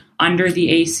uninsured under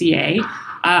the ACA.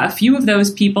 A few of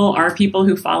those people are people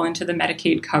who fall into the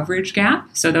Medicaid coverage gap.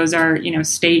 So those are,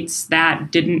 states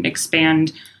that didn't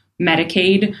expand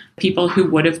Medicaid, people who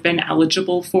would have been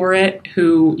eligible for it,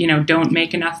 who, don't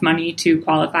make enough money to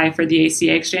qualify for the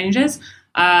ACA exchanges.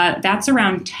 That's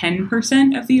around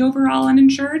 10% of the overall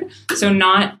uninsured. So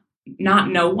not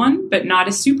no one, but not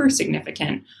a super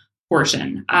significant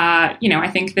portion. I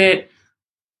think that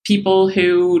people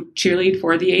who cheerlead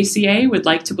for the ACA would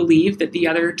like to believe that the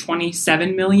other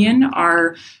 27 million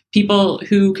are people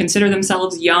who consider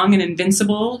themselves young and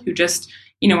invincible, who just,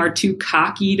 are too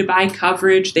cocky to buy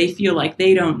coverage. They feel like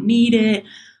they don't need it.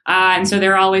 And so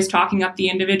they're always talking up the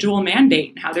individual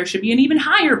mandate and how there should be an even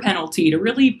higher penalty to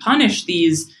really punish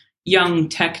these young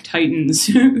tech titans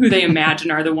who they imagine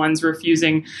are the ones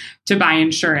refusing to buy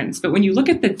insurance. But when you look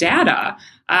at the data,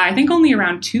 I think only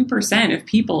around 2% of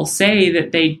people say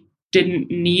that they didn't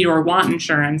need or want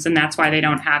insurance, and that's why they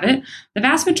don't have it. The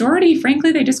vast majority,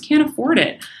 frankly, they just can't afford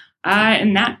it.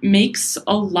 And that makes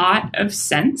a lot of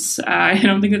sense. I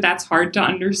don't think that that's hard to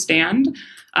understand.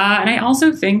 And I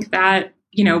also think that,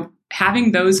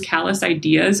 having those callous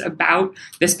ideas about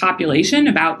this population,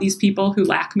 about these people who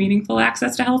lack meaningful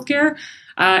access to healthcare,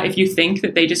 if you think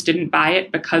that they just didn't buy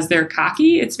it because they're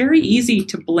cocky, it's very easy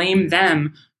to blame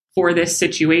them for this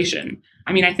situation.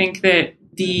 I mean, I think that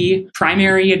the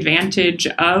primary advantage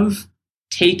of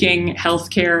taking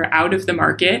healthcare out of the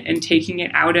market and taking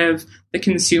it out of the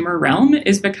consumer realm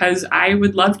is because I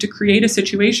would love to create a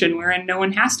situation wherein no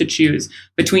one has to choose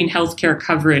between healthcare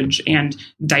coverage and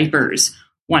diapers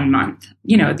one month.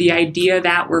 The idea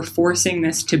that we're forcing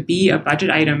this to be a budget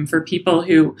item for people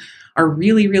who are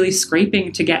really, really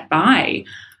scraping to get by.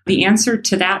 The answer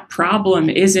to that problem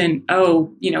isn't,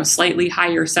 slightly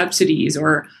higher subsidies,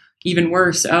 or even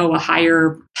worse, a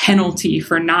higher penalty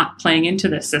for not playing into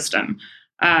this system.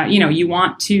 You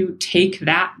want to take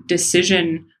that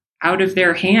decision out of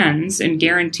their hands and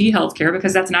guarantee healthcare,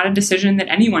 because that's not a decision that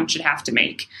anyone should have to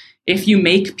make. If you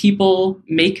make people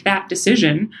make that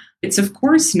decision, it's of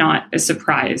course not a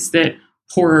surprise that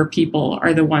poorer people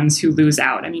are the ones who lose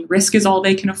out. I mean, risk is all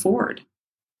they can afford.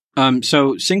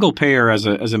 So single payer as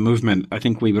a movement, I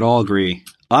think we would all agree.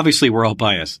 Obviously, we're all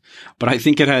biased, but I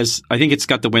think it's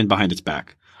got the wind behind its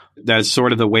back. That's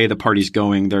sort of the way the party's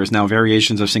going. There's now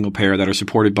variations of single payer that are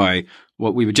supported by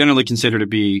what we would generally consider to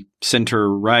be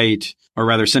center-right, or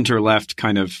rather center-left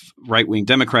kind of right-wing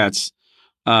Democrats.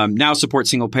 Now support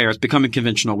single payer. It's becoming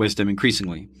conventional wisdom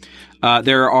increasingly.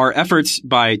 There are efforts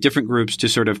by different groups to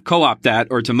sort of co-opt that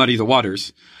or to muddy the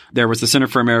waters. There was the Center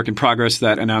for American Progress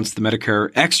that announced the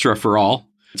Medicare Extra for All.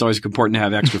 It's always important to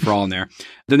have extra for all in there.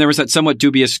 Then there was that somewhat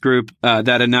dubious group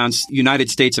that announced United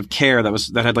States of Care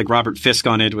that had like Robert Fisk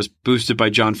on it. It was boosted by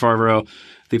John Favreau,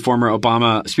 the former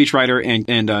Obama speechwriter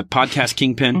and podcast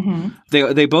kingpin.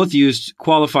 Mm-hmm. They both used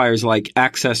qualifiers like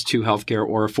access to healthcare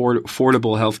or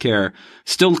affordable healthcare,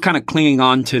 still kind of clinging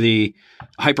on to the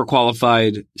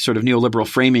hyper-qualified sort of neoliberal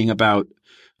framing about,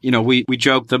 we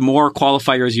joke, the more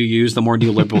qualifiers you use, the more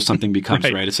neoliberal something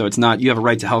becomes, right? So it's not you have a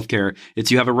right to healthcare. It's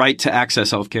you have a right to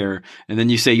access healthcare. And then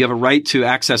you say you have a right to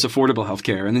access affordable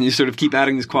healthcare. And then you sort of keep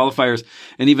adding these qualifiers.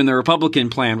 And even the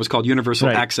Republican plan was called universal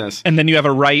access. And then you have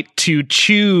a right to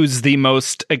choose the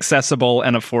most accessible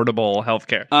and affordable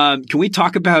healthcare. Can we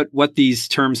talk about what these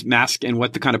terms mask and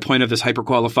what the kind of point of this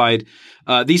hyper-qualified?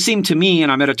 These seem to me,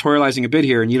 and I'm editorializing a bit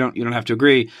here, and you don't have to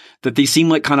agree, that these seem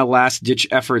like kind of last-ditch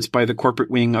efforts by the corporate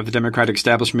wing of the Democratic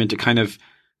establishment to kind of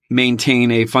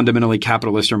maintain a fundamentally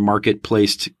capitalist or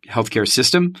market-placed healthcare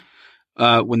system,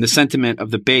 when the sentiment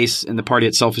of the base and the party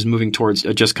itself is moving towards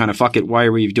just kind of, fuck it, why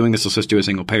are we doing this? Let's just do a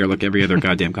single payer like every other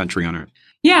goddamn country on earth.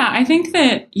 Yeah, I think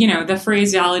that, the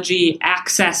phraseology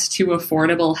access to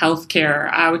affordable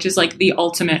healthcare, which is like the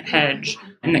ultimate hedge,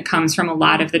 and that comes from a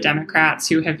lot of the Democrats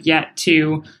who have yet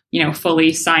to,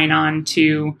 fully sign on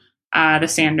to the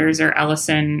Sanders or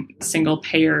Ellison single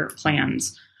payer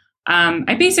plans.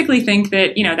 I basically think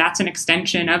that, that's an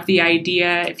extension of the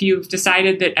idea. If you've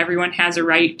decided that everyone has a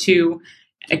right to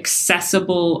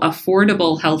accessible,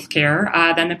 affordable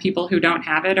healthcare, then the people who don't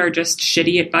have it are just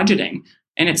shitty at budgeting.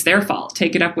 And it's their fault.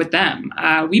 Take it up with them.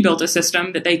 We built a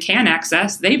system that they can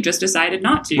access. They've just decided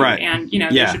not to. Right. And,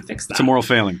 they should fix that. It's a moral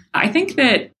failing. I think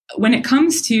that when it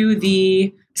comes to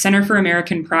the Center for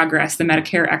American Progress, the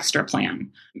Medicare Extra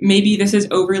plan, maybe this is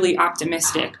overly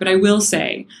optimistic, but I will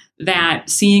say that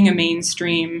seeing a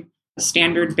mainstream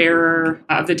standard bearer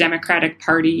of the Democratic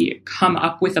Party come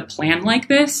up with a plan like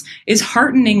this is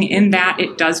heartening in that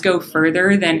it does go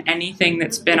further than anything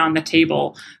that's been on the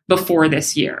table before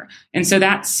this year. And so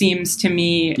that seems to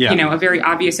me, a very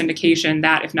obvious indication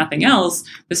that, if nothing else,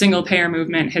 the single payer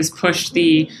movement has pushed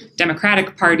the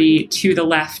Democratic Party to the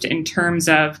left in terms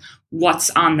of what's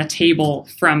on the table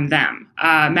from them.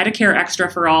 Medicare Extra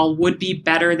for All would be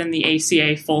better than the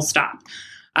ACA, full stop.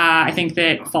 I think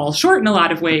that falls short in a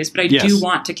lot of ways, but I do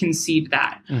want to concede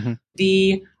that. Mm-hmm.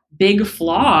 The big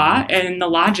flaw in the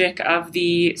logic of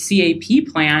the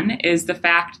CAP plan is the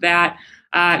fact that,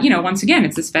 once again,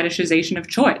 it's this fetishization of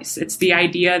choice. It's the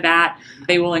idea that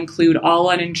they will include all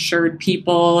uninsured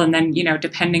people, and then,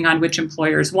 depending on which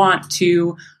employers want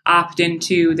to opt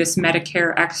into this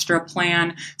Medicare Extra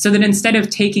plan, so that instead of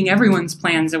taking everyone's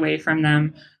plans away from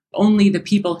them, only the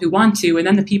people who want to, and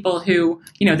then the people who,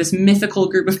 this mythical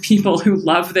group of people who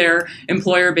love their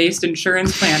employer-based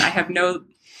insurance plan. I have no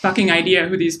fucking idea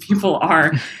who these people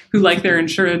are who like their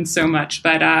insurance so much,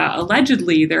 but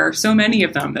allegedly there are so many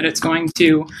of them that it's going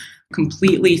to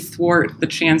completely thwart the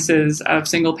chances of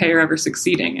single payer ever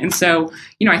succeeding. And so,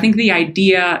 I think the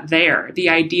idea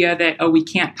that, we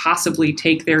can't possibly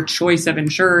take their choice of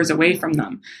insurers away from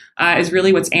them is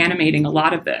really what's animating a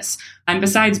lot of this. And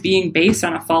besides being based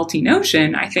on a faulty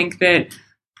notion, I think that,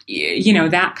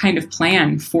 that kind of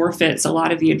plan forfeits a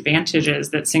lot of the advantages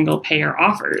that single payer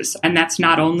offers. And that's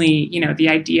not only, the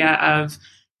idea of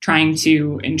trying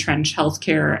to entrench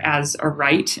healthcare as a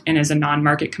right and as a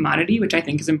non-market commodity, which I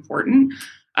think is important,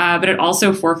 but it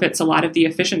also forfeits a lot of the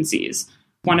efficiencies.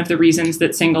 One of the reasons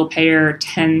that single payer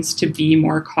tends to be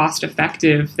more cost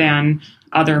effective than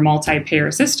other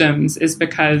multi-payer systems is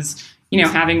because,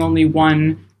 having only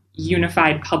one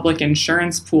unified public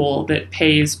insurance pool that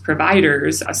pays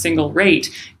providers a single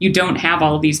rate, you don't have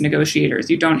all of these negotiators,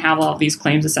 you don't have all of these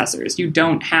claims assessors, you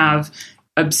don't have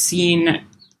obscene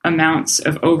amounts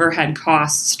of overhead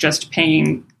costs just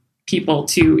paying people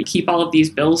to keep all of these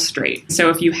bills straight. So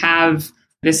if you have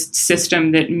this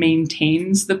system that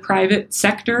maintains the private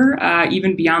sector,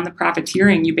 even beyond the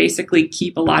profiteering, you basically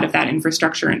keep a lot of that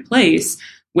infrastructure in place,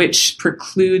 which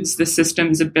precludes the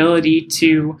system's ability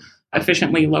to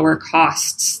efficiently lower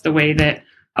costs the way that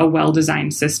a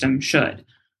well-designed system should.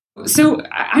 So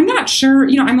I'm not sure,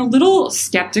 I'm a little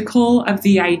skeptical of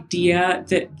the idea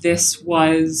that this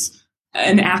was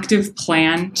an active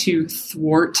plan to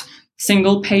thwart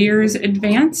single payers'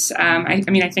 advance. I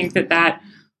think that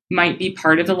might be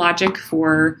part of the logic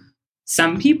for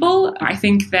some people. I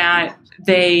think that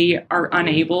they are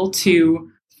unable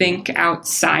to think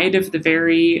outside of the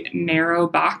very narrow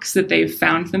box that they've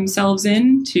found themselves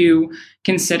in to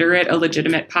consider it a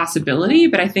legitimate possibility.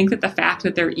 But I think that the fact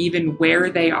that they're even where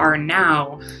they are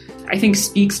now, I think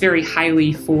speaks very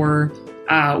highly for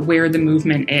where the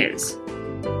movement is.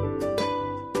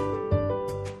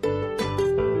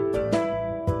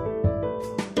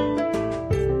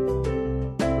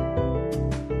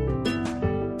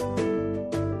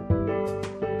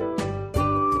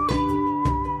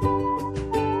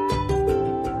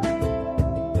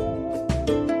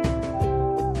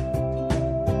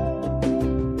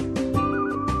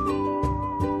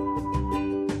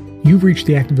 You've reached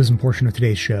the activism portion of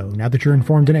today's show. Now that you're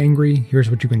informed and angry, here's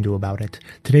what you can do about it.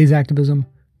 Today's activism: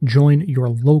 join your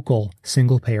local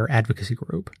single-payer advocacy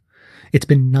group. It's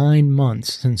been 9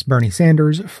 months since Bernie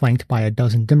Sanders, flanked by a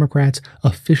dozen Democrats,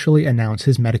 officially announced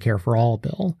his Medicare for All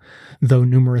bill. Though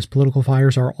numerous political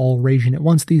fires are all raging at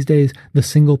once these days, the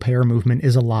single-payer movement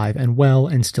is alive and well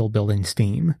and still building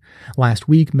steam. Last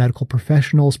week, medical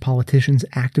professionals, politicians,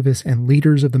 activists, and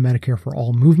leaders of the Medicare for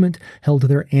All movement held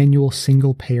their annual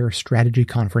single-payer strategy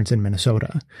conference in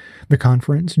Minnesota. The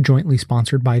conference, jointly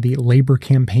sponsored by the Labor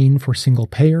Campaign for Single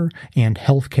Payer and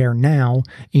Healthcare Now,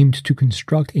 aimed to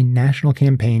construct a national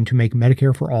campaign to make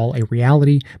Medicare for All a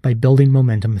reality by building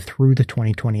momentum through the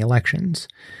 2020 elections.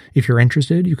 If you're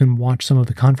interested, you can watch some of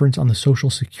the conference on the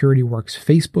Social Security Works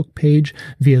Facebook page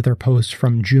via their posts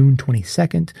from June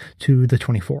 22nd to the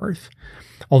 24th.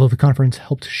 Although the conference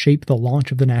helped shape the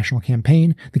launch of the national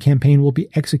campaign, the campaign will be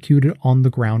executed on the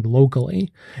ground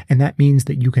locally. And that means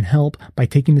that you can help by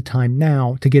taking the time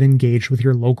now to get engaged with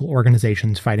your local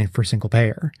organizations fighting for single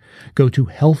payer. Go to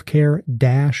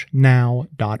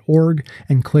healthcare-now.org medicare.org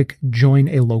and click Join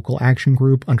a Local Action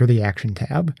Group under the Action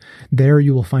tab. There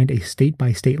you will find a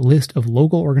state-by-state list of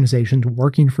local organizations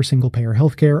working for single-payer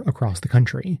healthcare across the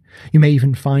country. You may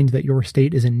even find that your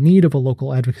state is in need of a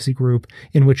local advocacy group,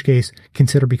 in which case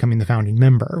consider becoming the founding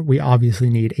member. We obviously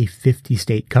need a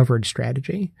 50-state coverage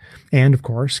strategy. And, of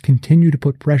course, continue to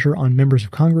put pressure on members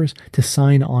of Congress to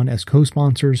sign on as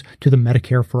co-sponsors to the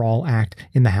Medicare for All Act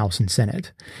in the House and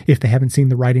Senate. If they haven't seen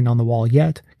the writing on the wall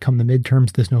yet, come the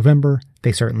midterms this November,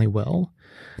 they certainly will.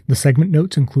 The segment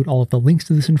notes include all of the links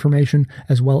to this information,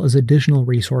 as well as additional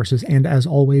resources, and as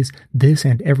always, this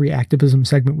and every activism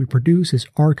segment we produce is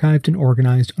archived and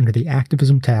organized under the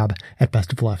Activism tab at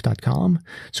bestofleft.com.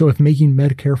 So if making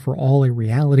Medicare for All a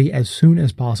reality as soon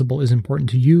as possible is important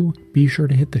to you, be sure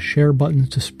to hit the share buttons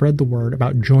to spread the word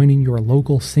about joining your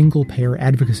local single-payer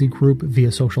advocacy group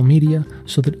via social media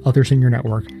so that others in your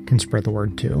network can spread the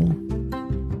word too.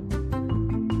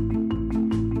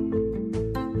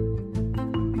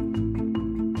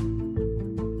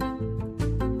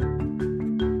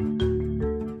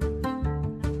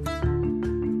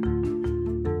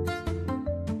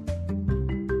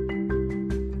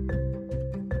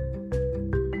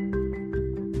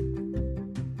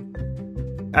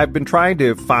 I've been trying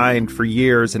to find for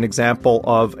years an example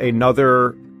of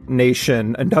another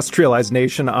nation, industrialized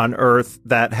nation on Earth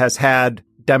that has had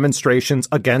demonstrations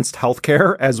against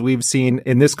healthcare as we've seen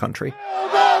in this country. Kill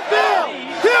the bill!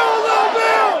 Kill the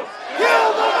bill!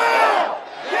 Kill the bill!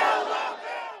 Kill the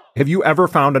bill! Have you ever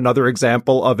found another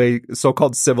example of a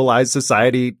so-called civilized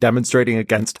society demonstrating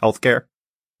against healthcare?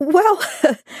 Well,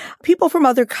 people from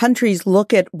other countries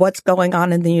look at what's going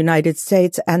on in the United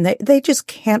States and they just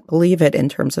can't believe it in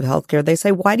terms of healthcare. They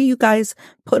say, why do you guys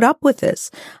put up with this?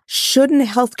 Shouldn't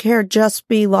healthcare just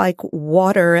be like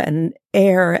water and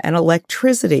air and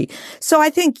electricity? So I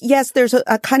think, yes, there's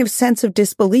a kind of sense of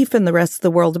disbelief in the rest of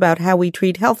the world about how we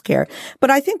treat healthcare.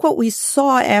 But I think what we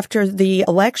saw after the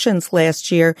elections last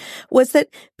year was that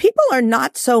people are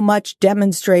not so much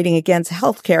demonstrating against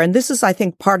healthcare. And this is, I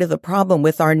think, part of the problem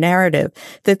with our narrative,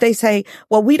 that they say,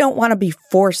 well, we don't want to be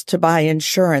forced to buy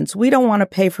insurance. We don't want to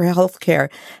pay for healthcare.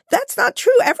 That's not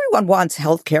true. Everyone wants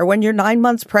healthcare. When you're 9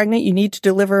 months pregnant, you need to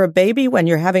deliver a baby. When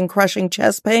you're having crushing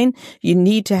chest pain, you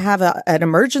need to have an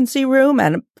emergency room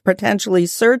and potentially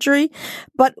surgery.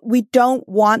 But we don't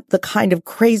want the kind of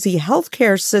crazy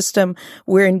healthcare system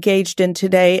we're engaged in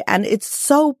today. And it's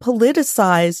so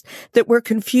politicized that we're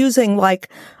confusing, like,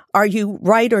 are you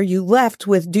right or are you left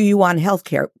with, do you want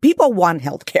healthcare? People want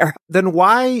healthcare. Then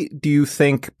why do you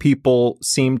think people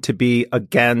seem to be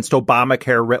against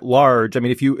Obamacare writ large? I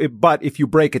mean, if you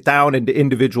break it down into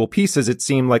individual pieces, it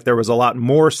seemed like there was a lot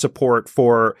more support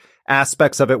for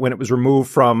aspects of it when it was removed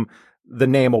from the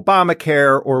name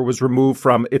Obamacare or was removed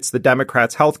from it's the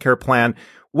Democrats' healthcare plan.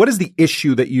 What is the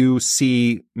issue that you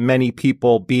see many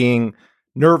people being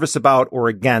nervous about or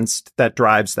against that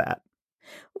drives that?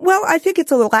 Well, I think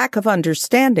it's a lack of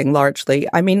understanding largely.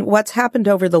 I mean, what's happened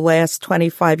over the last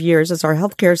 25 years is our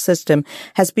healthcare system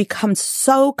has become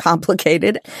so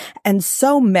complicated and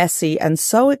so messy and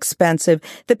so expensive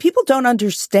that people don't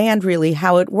understand really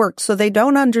how it works. So they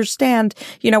don't understand,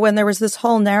 when there was this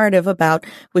whole narrative about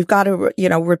we've got to,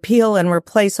 repeal and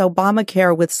replace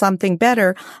Obamacare with something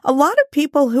better. A lot of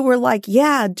people who were like,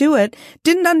 yeah, do it,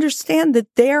 didn't understand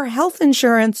that their health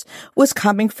insurance was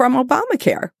coming from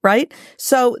Obamacare, right?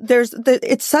 So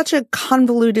it's such a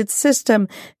convoluted system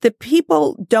that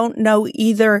people don't know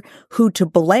either who to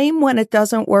blame when it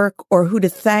doesn't work or who to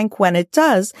thank when it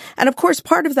does. And of course,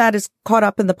 part of that is caught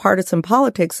up in the partisan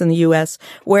politics in the U.S.,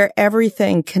 where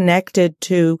everything connected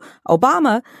to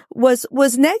Obama was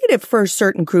negative for a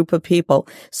certain group of people.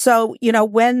 So,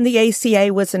 when the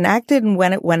ACA was enacted and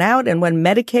when it went out and when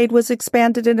Medicaid was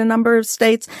expanded in a number of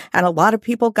states and a lot of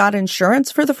people got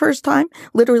insurance for the first time,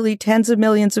 literally tens of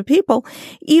millions of people,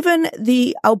 even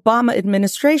the Obama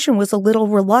administration was a little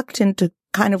reluctant to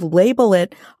kind of label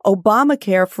it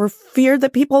Obamacare for fear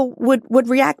that people would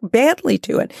react badly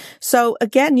to it. So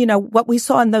again, what we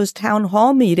saw in those town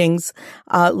hall meetings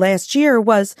last year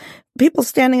was people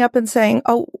standing up and saying,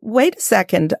 oh, wait a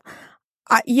second.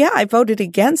 I voted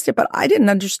against it, but I didn't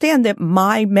understand that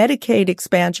my Medicaid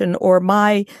expansion or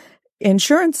my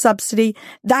insurance subsidy,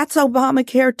 that's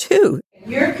Obamacare too.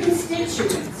 Your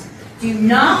constituents do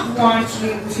not want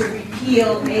you to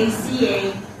repeal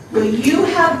ACA. Will you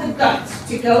have the guts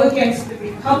to go against the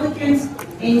Republicans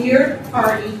in your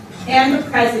party and the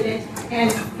president and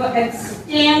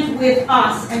stand with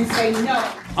us and say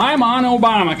no? I'm on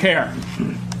Obamacare.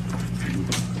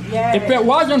 Yay. If it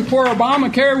wasn't for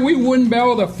Obamacare, we wouldn't be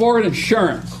able to afford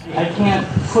insurance. I can't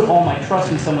put all my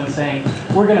trust in someone saying,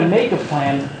 we're going to make a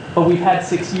plan, but we've had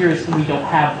 6 years and we don't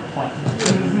have the plan.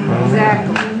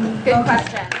 Exactly. Good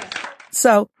question.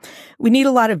 So we need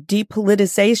a lot of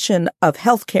depoliticization of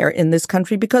healthcare in this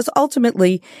country because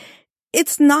ultimately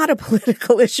it's not a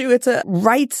political issue. It's a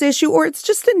rights issue, or it's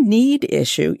just a need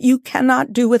issue. You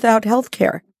cannot do without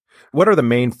healthcare. What are the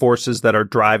main forces that are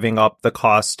driving up the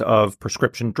cost of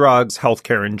prescription drugs,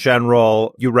 healthcare in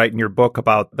general? You write in your book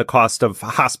about the cost of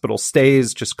hospital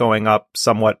stays just going up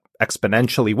somewhat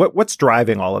exponentially. What's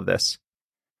driving all of this?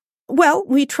 Well,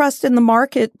 we trust in the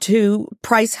market to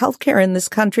price healthcare in this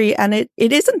country, and it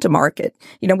isn't a market.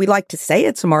 You know, we like to say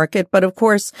it's a market, but of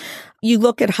course, you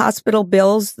look at hospital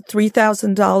bills,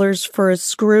 $3,000 for a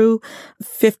screw,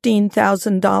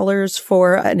 $15,000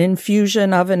 for an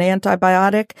infusion of an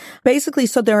antibiotic. Basically,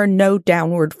 so there are no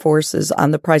downward forces on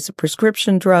the price of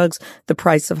prescription drugs, the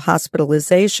price of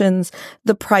hospitalizations,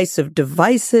 the price of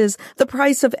devices, the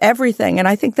price of everything. And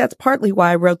I think that's partly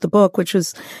why I wrote the book, which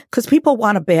is because people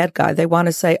want a bad guy. They want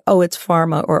to say, oh, it's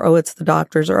pharma, or oh, it's the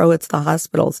doctors, or oh, it's the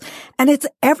hospitals. And it's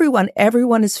everyone.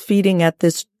 Everyone is feeding at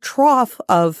this trough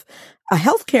of a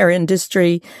healthcare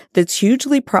industry that's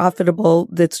hugely profitable,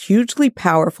 that's hugely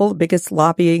powerful. The biggest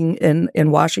lobbying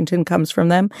in Washington comes from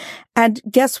them. And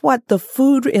guess what? The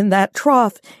food in that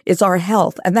trough is our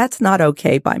health. And that's not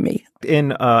okay by me.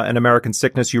 In An American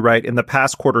Sickness, you write, in the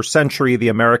past quarter century, the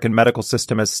American medical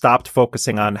system has stopped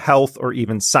focusing on health or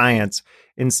even science.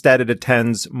 Instead, it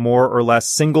attends more or less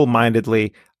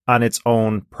single-mindedly on its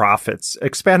own profits.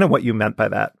 Expand on what you meant by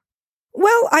that.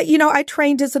 Well, I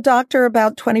trained as a doctor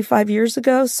about 25 years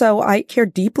ago, so I care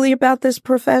deeply about this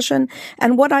profession.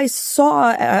 And what I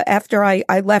saw after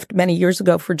I left many years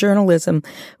ago for journalism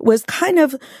was kind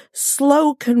of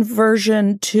slow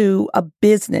conversion to a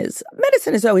business.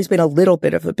 Medicine has always been a little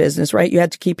bit of a business, right? You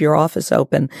had to keep your office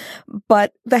open.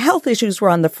 But the health issues were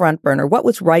on the front burner. What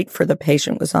was right for the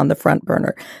patient was on the front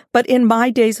burner. But in my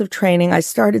days of training, I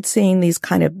started seeing these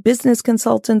kind of business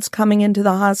consultants coming into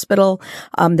the hospital.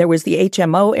 There was the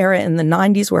HMO era in the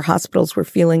 90s where hospitals were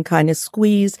feeling kind of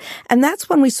squeezed. And that's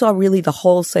when we saw really the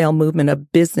wholesale movement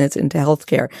of business into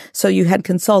healthcare. So you had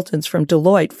consultants from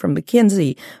Deloitte, from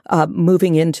McKinsey,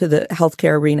 moving into the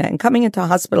healthcare arena and coming into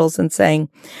hospitals and saying,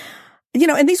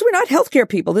 and these were not healthcare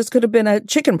people. This could have been a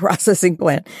chicken processing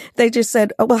plant. They just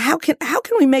said, oh, well, how can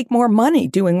we make more money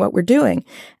doing what we're doing?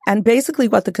 And basically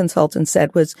what the consultant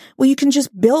said was, well, you can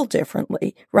just bill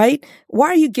differently, right? Why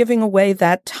are you giving away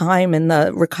that time in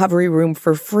the recovery room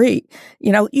for free?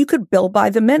 You could bill by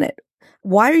the minute.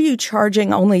 Why are you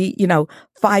charging only,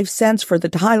 5 cents for the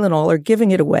Tylenol or giving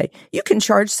it away? You can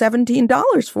charge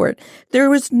 $17 for it. There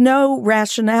was no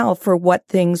rationale for what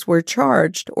things were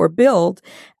charged or billed.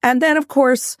 And then, of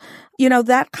course,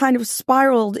 that kind of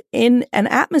spiraled in an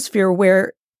atmosphere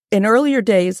where in earlier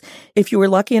days, if you were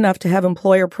lucky enough to have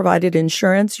employer-provided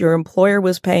insurance, your employer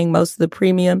was paying most of the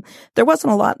premium. There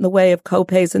wasn't a lot in the way of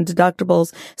copays and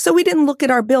deductibles, so we didn't look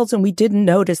at our bills and we didn't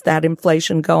notice that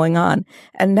inflation going on.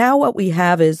 And now what we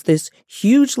have is this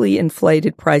hugely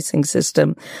inflated pricing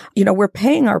system. We're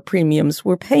paying our premiums,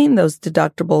 we're paying those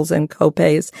deductibles and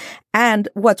copays. And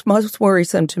what's most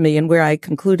worrisome to me, and where I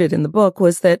concluded in the book,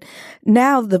 was that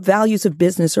now the values of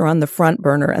business are on the front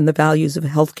burner and the values of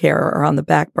healthcare are on the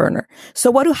back burner. So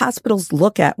what do hospitals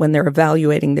look at when they're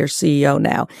evaluating their CEO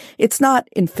now? It's not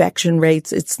infection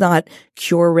rates. It's not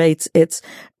cure rates. It's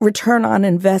return on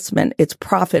investment. It's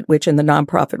profit, which in the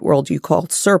nonprofit world you call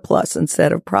surplus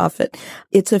instead of profit.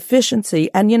 It's efficiency.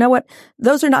 And you know what?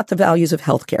 Those are not the values of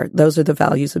healthcare. Those are the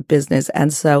values of business.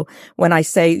 And so when I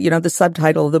say, the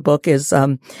subtitle of the book is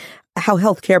how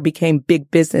healthcare became big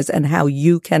business and how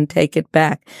you can take it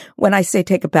back. When I say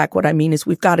take it back, what I mean is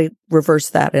we've got to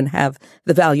reverse that and have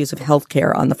the values of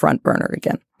healthcare on the front burner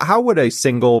again. How would a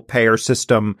single payer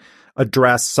system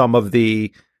address some of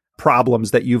the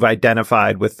problems that you've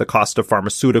identified with the cost of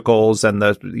pharmaceuticals and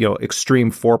the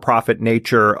extreme for-profit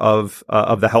nature of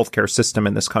the healthcare system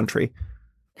in this country?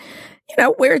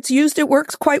 Where it's used, it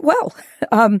works quite well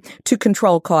to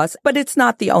control costs, but it's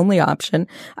not the only option.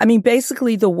 I mean,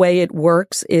 basically the way it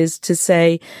works is to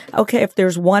say, okay, if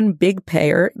there's one big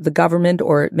payer, the government,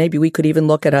 or maybe we could even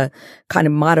look at a kind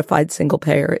of modified single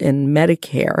payer in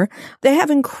Medicare, they have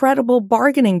incredible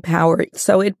bargaining power.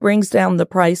 So it brings down the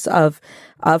price of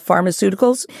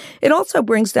pharmaceuticals. It also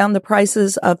brings down the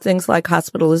prices of things like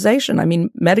hospitalization. I mean,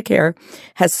 Medicare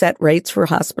has set rates for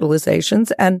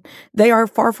hospitalizations, and they are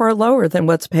far, far lower than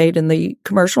what's paid in the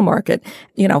commercial market.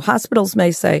 Hospitals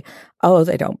may say, oh,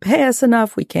 they don't pay us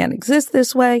enough. We can't exist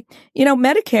this way.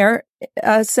 Medicare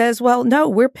says, well, no,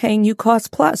 we're paying you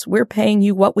cost plus. We're paying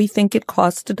you what we think it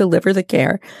costs to deliver the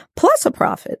care plus a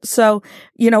profit. So,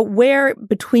 where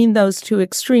between those two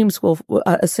extremes will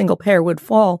a single payer would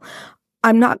fall,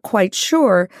 I'm not quite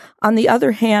sure. On the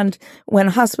other hand, when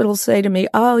hospitals say to me,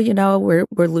 oh,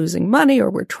 we're losing money or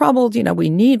we're troubled, we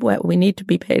need to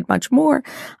be paid much more,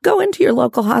 go into your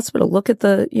local hospital, look at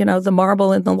the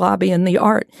marble in the lobby and the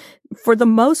art. For the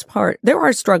most part, there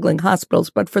are struggling hospitals,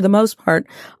 but for the most part,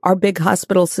 our big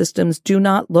hospital systems do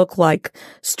not look like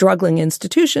struggling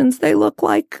institutions. They look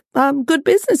like good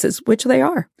businesses, which they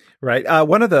are. Right.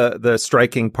 One of the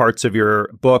striking parts of your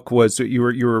book was you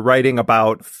were writing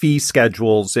about fee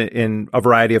schedules in a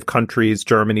variety of countries,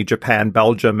 Germany, Japan,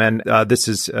 Belgium. And this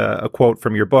is a quote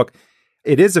from your book.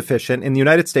 It is efficient. In the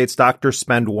United States, doctors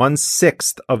spend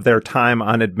 1/6 of their time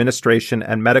on administration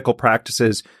and medical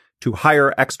practices to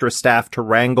hire extra staff to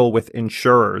wrangle with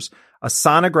insurers. A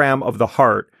sonogram of the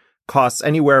heart costs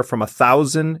anywhere from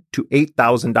 $1,000 to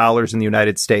 $8,000 in the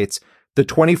United States. The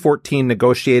 2014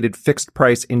 negotiated fixed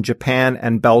price in Japan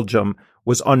and Belgium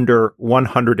was under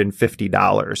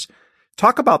 $150.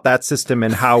 Talk about that system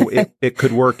and how it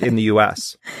could work in the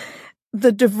U.S.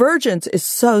 The divergence is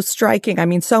so striking. I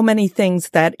mean, so many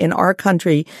things that in our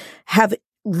country have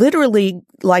literally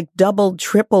like doubled,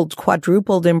 tripled,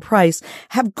 quadrupled in price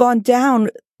have gone down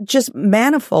just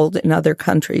manifold in other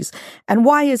countries. And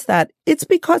why is that? It's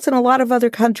because in a lot of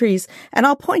other countries, and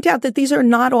I'll point out that these are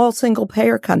not all single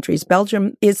payer countries.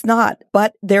 Belgium is not,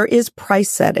 but there is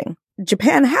price setting.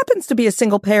 Japan happens to be a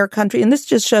single payer country, and this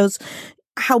just shows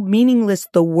how meaningless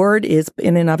the word is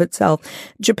in and of itself.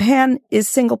 Japan is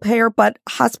single payer, but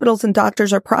hospitals and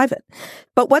doctors are private.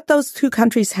 But what those two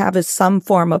countries have is some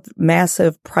form of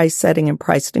massive price setting and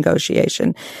price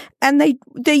negotiation. And they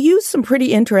use some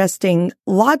pretty interesting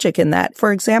logic in that.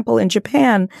 For example, in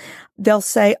Japan, they'll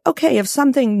say, okay, if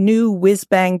something new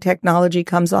whiz-bang technology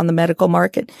comes on the medical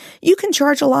market, you can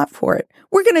charge a lot for it.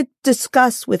 We're going to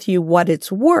discuss with you what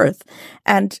it's worth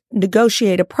and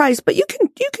negotiate a price, but you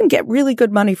can get really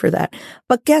good money for that.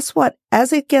 But guess what?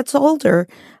 As it gets older,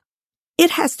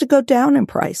 it has to go down in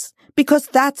price because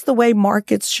that's the way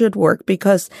markets should work,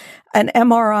 because an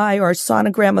MRI or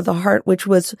sonogram of the heart, which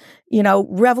was,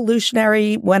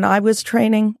 revolutionary when I was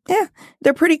training,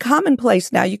 they're pretty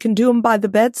commonplace now. You can do them by the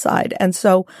bedside. And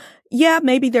so,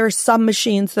 maybe there are some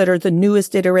machines that are the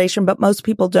newest iteration, but most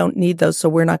people don't need those, so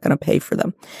we're not going to pay for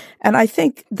them. And I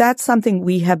think that's something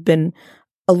we have been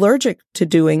allergic to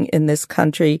doing in this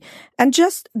country. And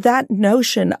just that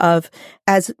notion of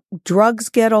as drugs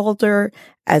get older,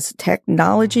 as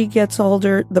technology gets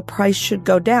older, the price should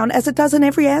go down, as it does in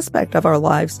every aspect of our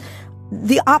lives.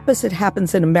 The opposite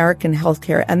happens in American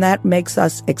healthcare, and that makes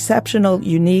us exceptional,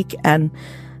 unique, and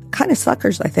kind of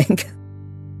suckers, I think.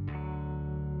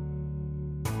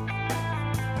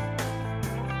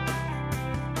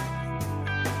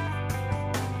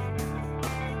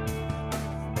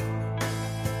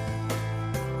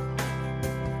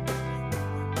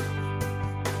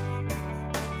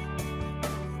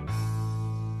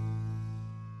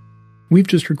 We've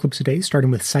just heard clips today,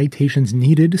 starting with Citations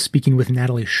Needed, speaking with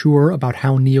Natalie Shure about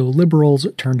how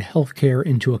neoliberals turned healthcare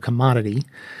into a commodity.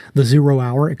 The Zero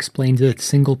Hour explained that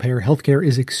single-payer healthcare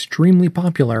is extremely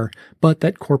popular, but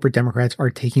that corporate Democrats are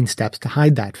taking steps to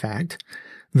hide that fact.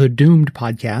 The Doomed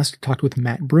podcast talked with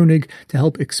Matt Brunig to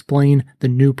help explain the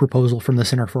new proposal from the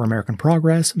Center for American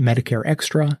Progress, Medicare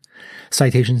Extra.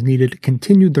 Citations Needed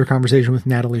continued their conversation with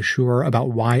Natalie Shure about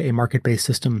why a market-based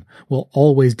system will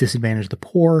always disadvantage the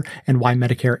poor and why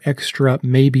Medicare Extra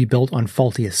may be built on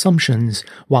faulty assumptions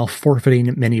while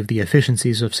forfeiting many of the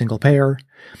efficiencies of single payer.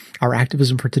 Our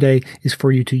activism for today is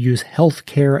for you to use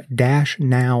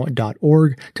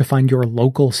healthcare-now.org to find your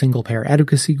local single-payer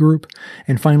advocacy group.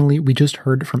 And finally, we just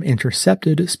heard from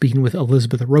Intercepted, speaking with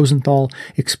Elizabeth Rosenthal,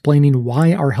 explaining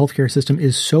why our healthcare system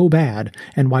is so bad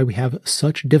and why we have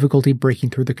such difficulty breaking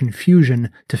through the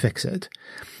confusion to fix it.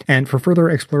 And for further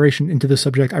exploration into this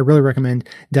subject, I really recommend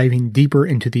diving deeper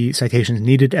into the Citations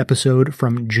Needed episode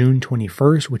from June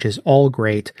 21st, which is all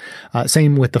great.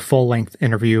 Same with the full-length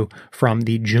interview from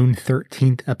the June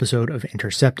 13th episode of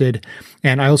Intercepted.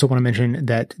 And I also want to mention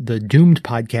that the Doomed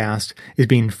podcast is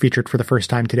being featured for the first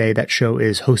time today. That show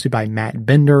is hosted by Matt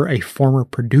Bender, a former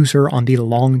producer on the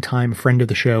longtime friend of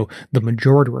the show, The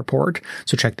Majority Report.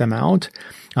 So check them out.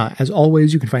 As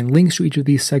always, you can find links to each of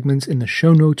these segments in the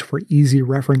show notes for easy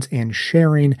reference and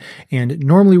sharing. And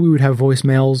normally we would have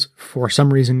voicemails. For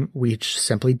some reason, we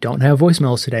simply don't have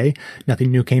voicemails today.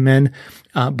 Nothing new came in.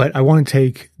 But I want to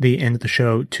take the end of the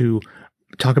show to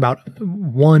talk about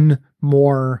one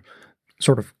more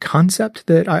sort of concept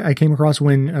that I came across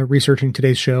when researching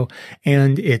today's show.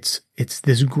 And it's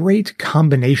this great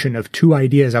combination of two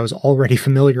ideas I was already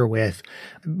familiar with,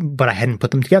 but I hadn't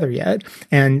put them together yet.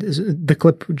 And the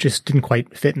clip just didn't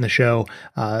quite fit in the show.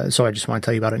 So I just want to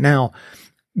tell you about it now.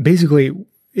 Basically,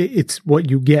 it's what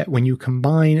you get when you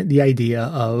combine the idea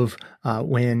of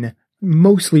when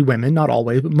mostly women, not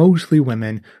always, but mostly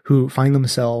women who find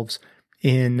themselves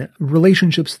in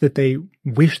relationships that they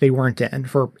wish they weren't in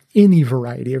for any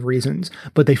variety of reasons,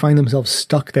 but they find themselves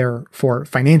stuck there for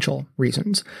financial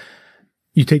reasons.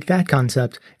 You take that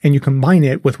concept and you combine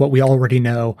it with what we already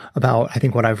know about, I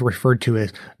think what I've referred to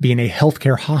as being a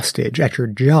healthcare hostage at your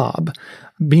job.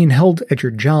 Being held at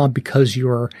your job because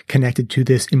you're connected to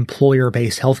this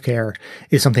employer-based healthcare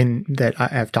is something that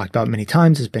I've talked about many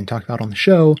times, has been talked about on the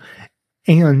show,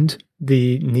 and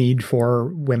the need for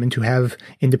women to have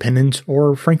independence,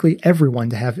 or frankly,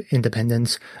 everyone to have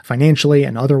independence financially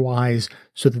and otherwise,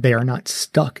 so that they are not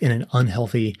stuck in an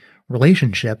unhealthy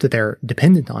relationship that they're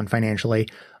dependent on financially.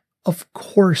 Of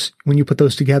course, when you put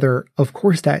those together, of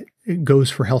course that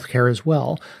goes for healthcare as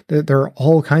well. There are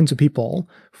all kinds of people,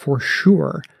 for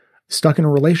sure, stuck in a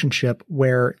relationship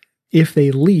where if they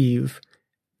leave,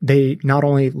 they not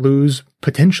only lose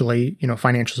potentially,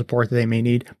 financial support that they may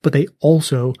need, but they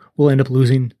also will end up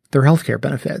losing their healthcare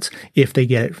benefits if they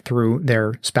get it through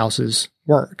their spouse's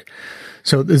work.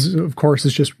 So this, of course,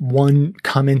 is just one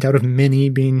comment out of many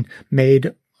being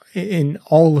made in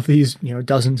all of these,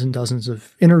 dozens and dozens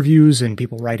of interviews and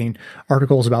people writing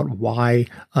articles about why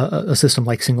a system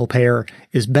like single payer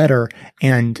is better.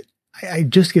 And I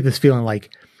just get this feeling like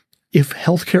if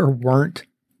healthcare weren't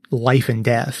life and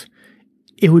death,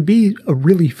 it would be a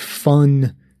really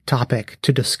fun topic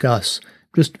to discuss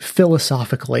just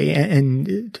philosophically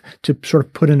and to sort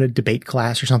of put in a debate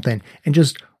class or something and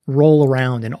just roll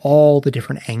around in all the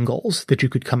different angles that you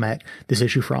could come at this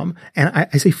issue from. And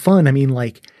I say fun, I mean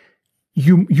like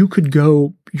you could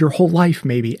go your whole life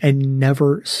maybe and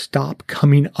never stop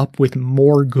coming up with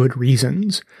more good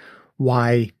reasons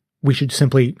why we should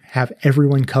simply have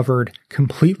everyone covered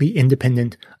completely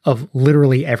independent of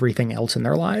literally everything else in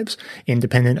their lives,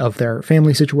 independent of their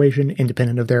family situation,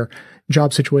 independent of their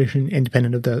job situation,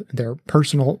 independent of their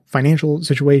personal financial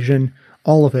situation,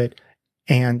 all of it.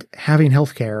 And having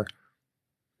healthcare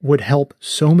would help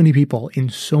so many people in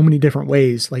so many different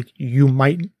ways. Like you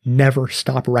might never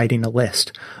stop writing a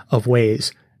list of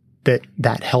ways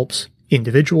that helps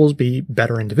individuals be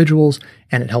better individuals,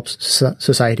 and it helps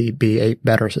society be a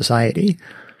better society.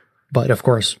 But of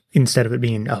course, instead of it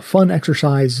being a fun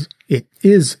exercise, it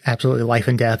is absolutely life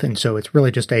and death. And so it's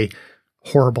really just a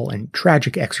horrible and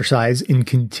tragic exercise in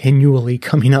continually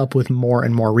coming up with more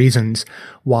and more reasons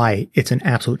why it's an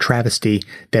absolute travesty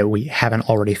that we haven't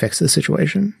already fixed the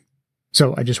situation.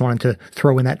 So I just wanted to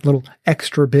throw in that little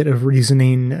extra bit of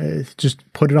reasoning, just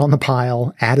put it on the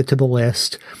pile, add it to the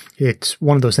list. It's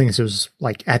one of those things that was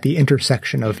like at the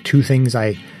intersection of two things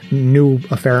I knew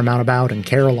a fair amount about and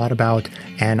care a lot about,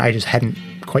 and I just hadn't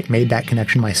quite made that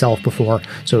connection myself before,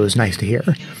 so it was nice to hear.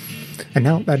 And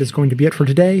now that is going to be it for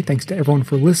today. Thanks to everyone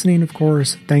for listening, of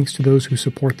course. Thanks to those who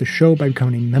support the show by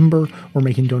becoming a member or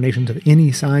making donations of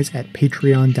any size at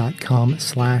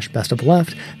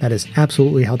patreon.com/bestofleft. That is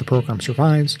absolutely how the program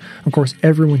survives. Of course,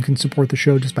 everyone can support the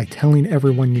show just by telling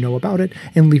everyone you know about it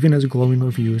and leaving us glowing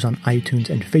reviews on iTunes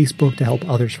and Facebook to help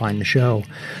others find the show.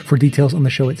 For details on the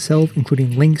show itself,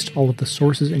 including links to all of the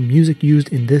sources and music used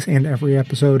in this and every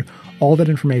episode, all that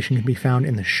information can be found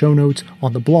in the show notes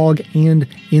on the blog and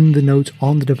in the notes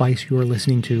on the device you are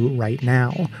listening to right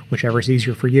now, whichever is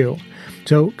easier for you.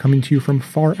 So, coming to you from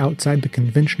far outside the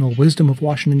conventional wisdom of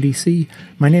Washington, D.C.,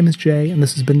 my name is Jay, and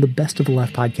this has been the Best of the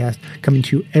Left podcast, coming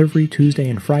to you every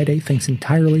Tuesday and Friday, thanks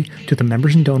entirely to the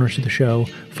members and donors to the show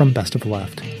from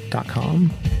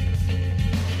bestoftheleft.com.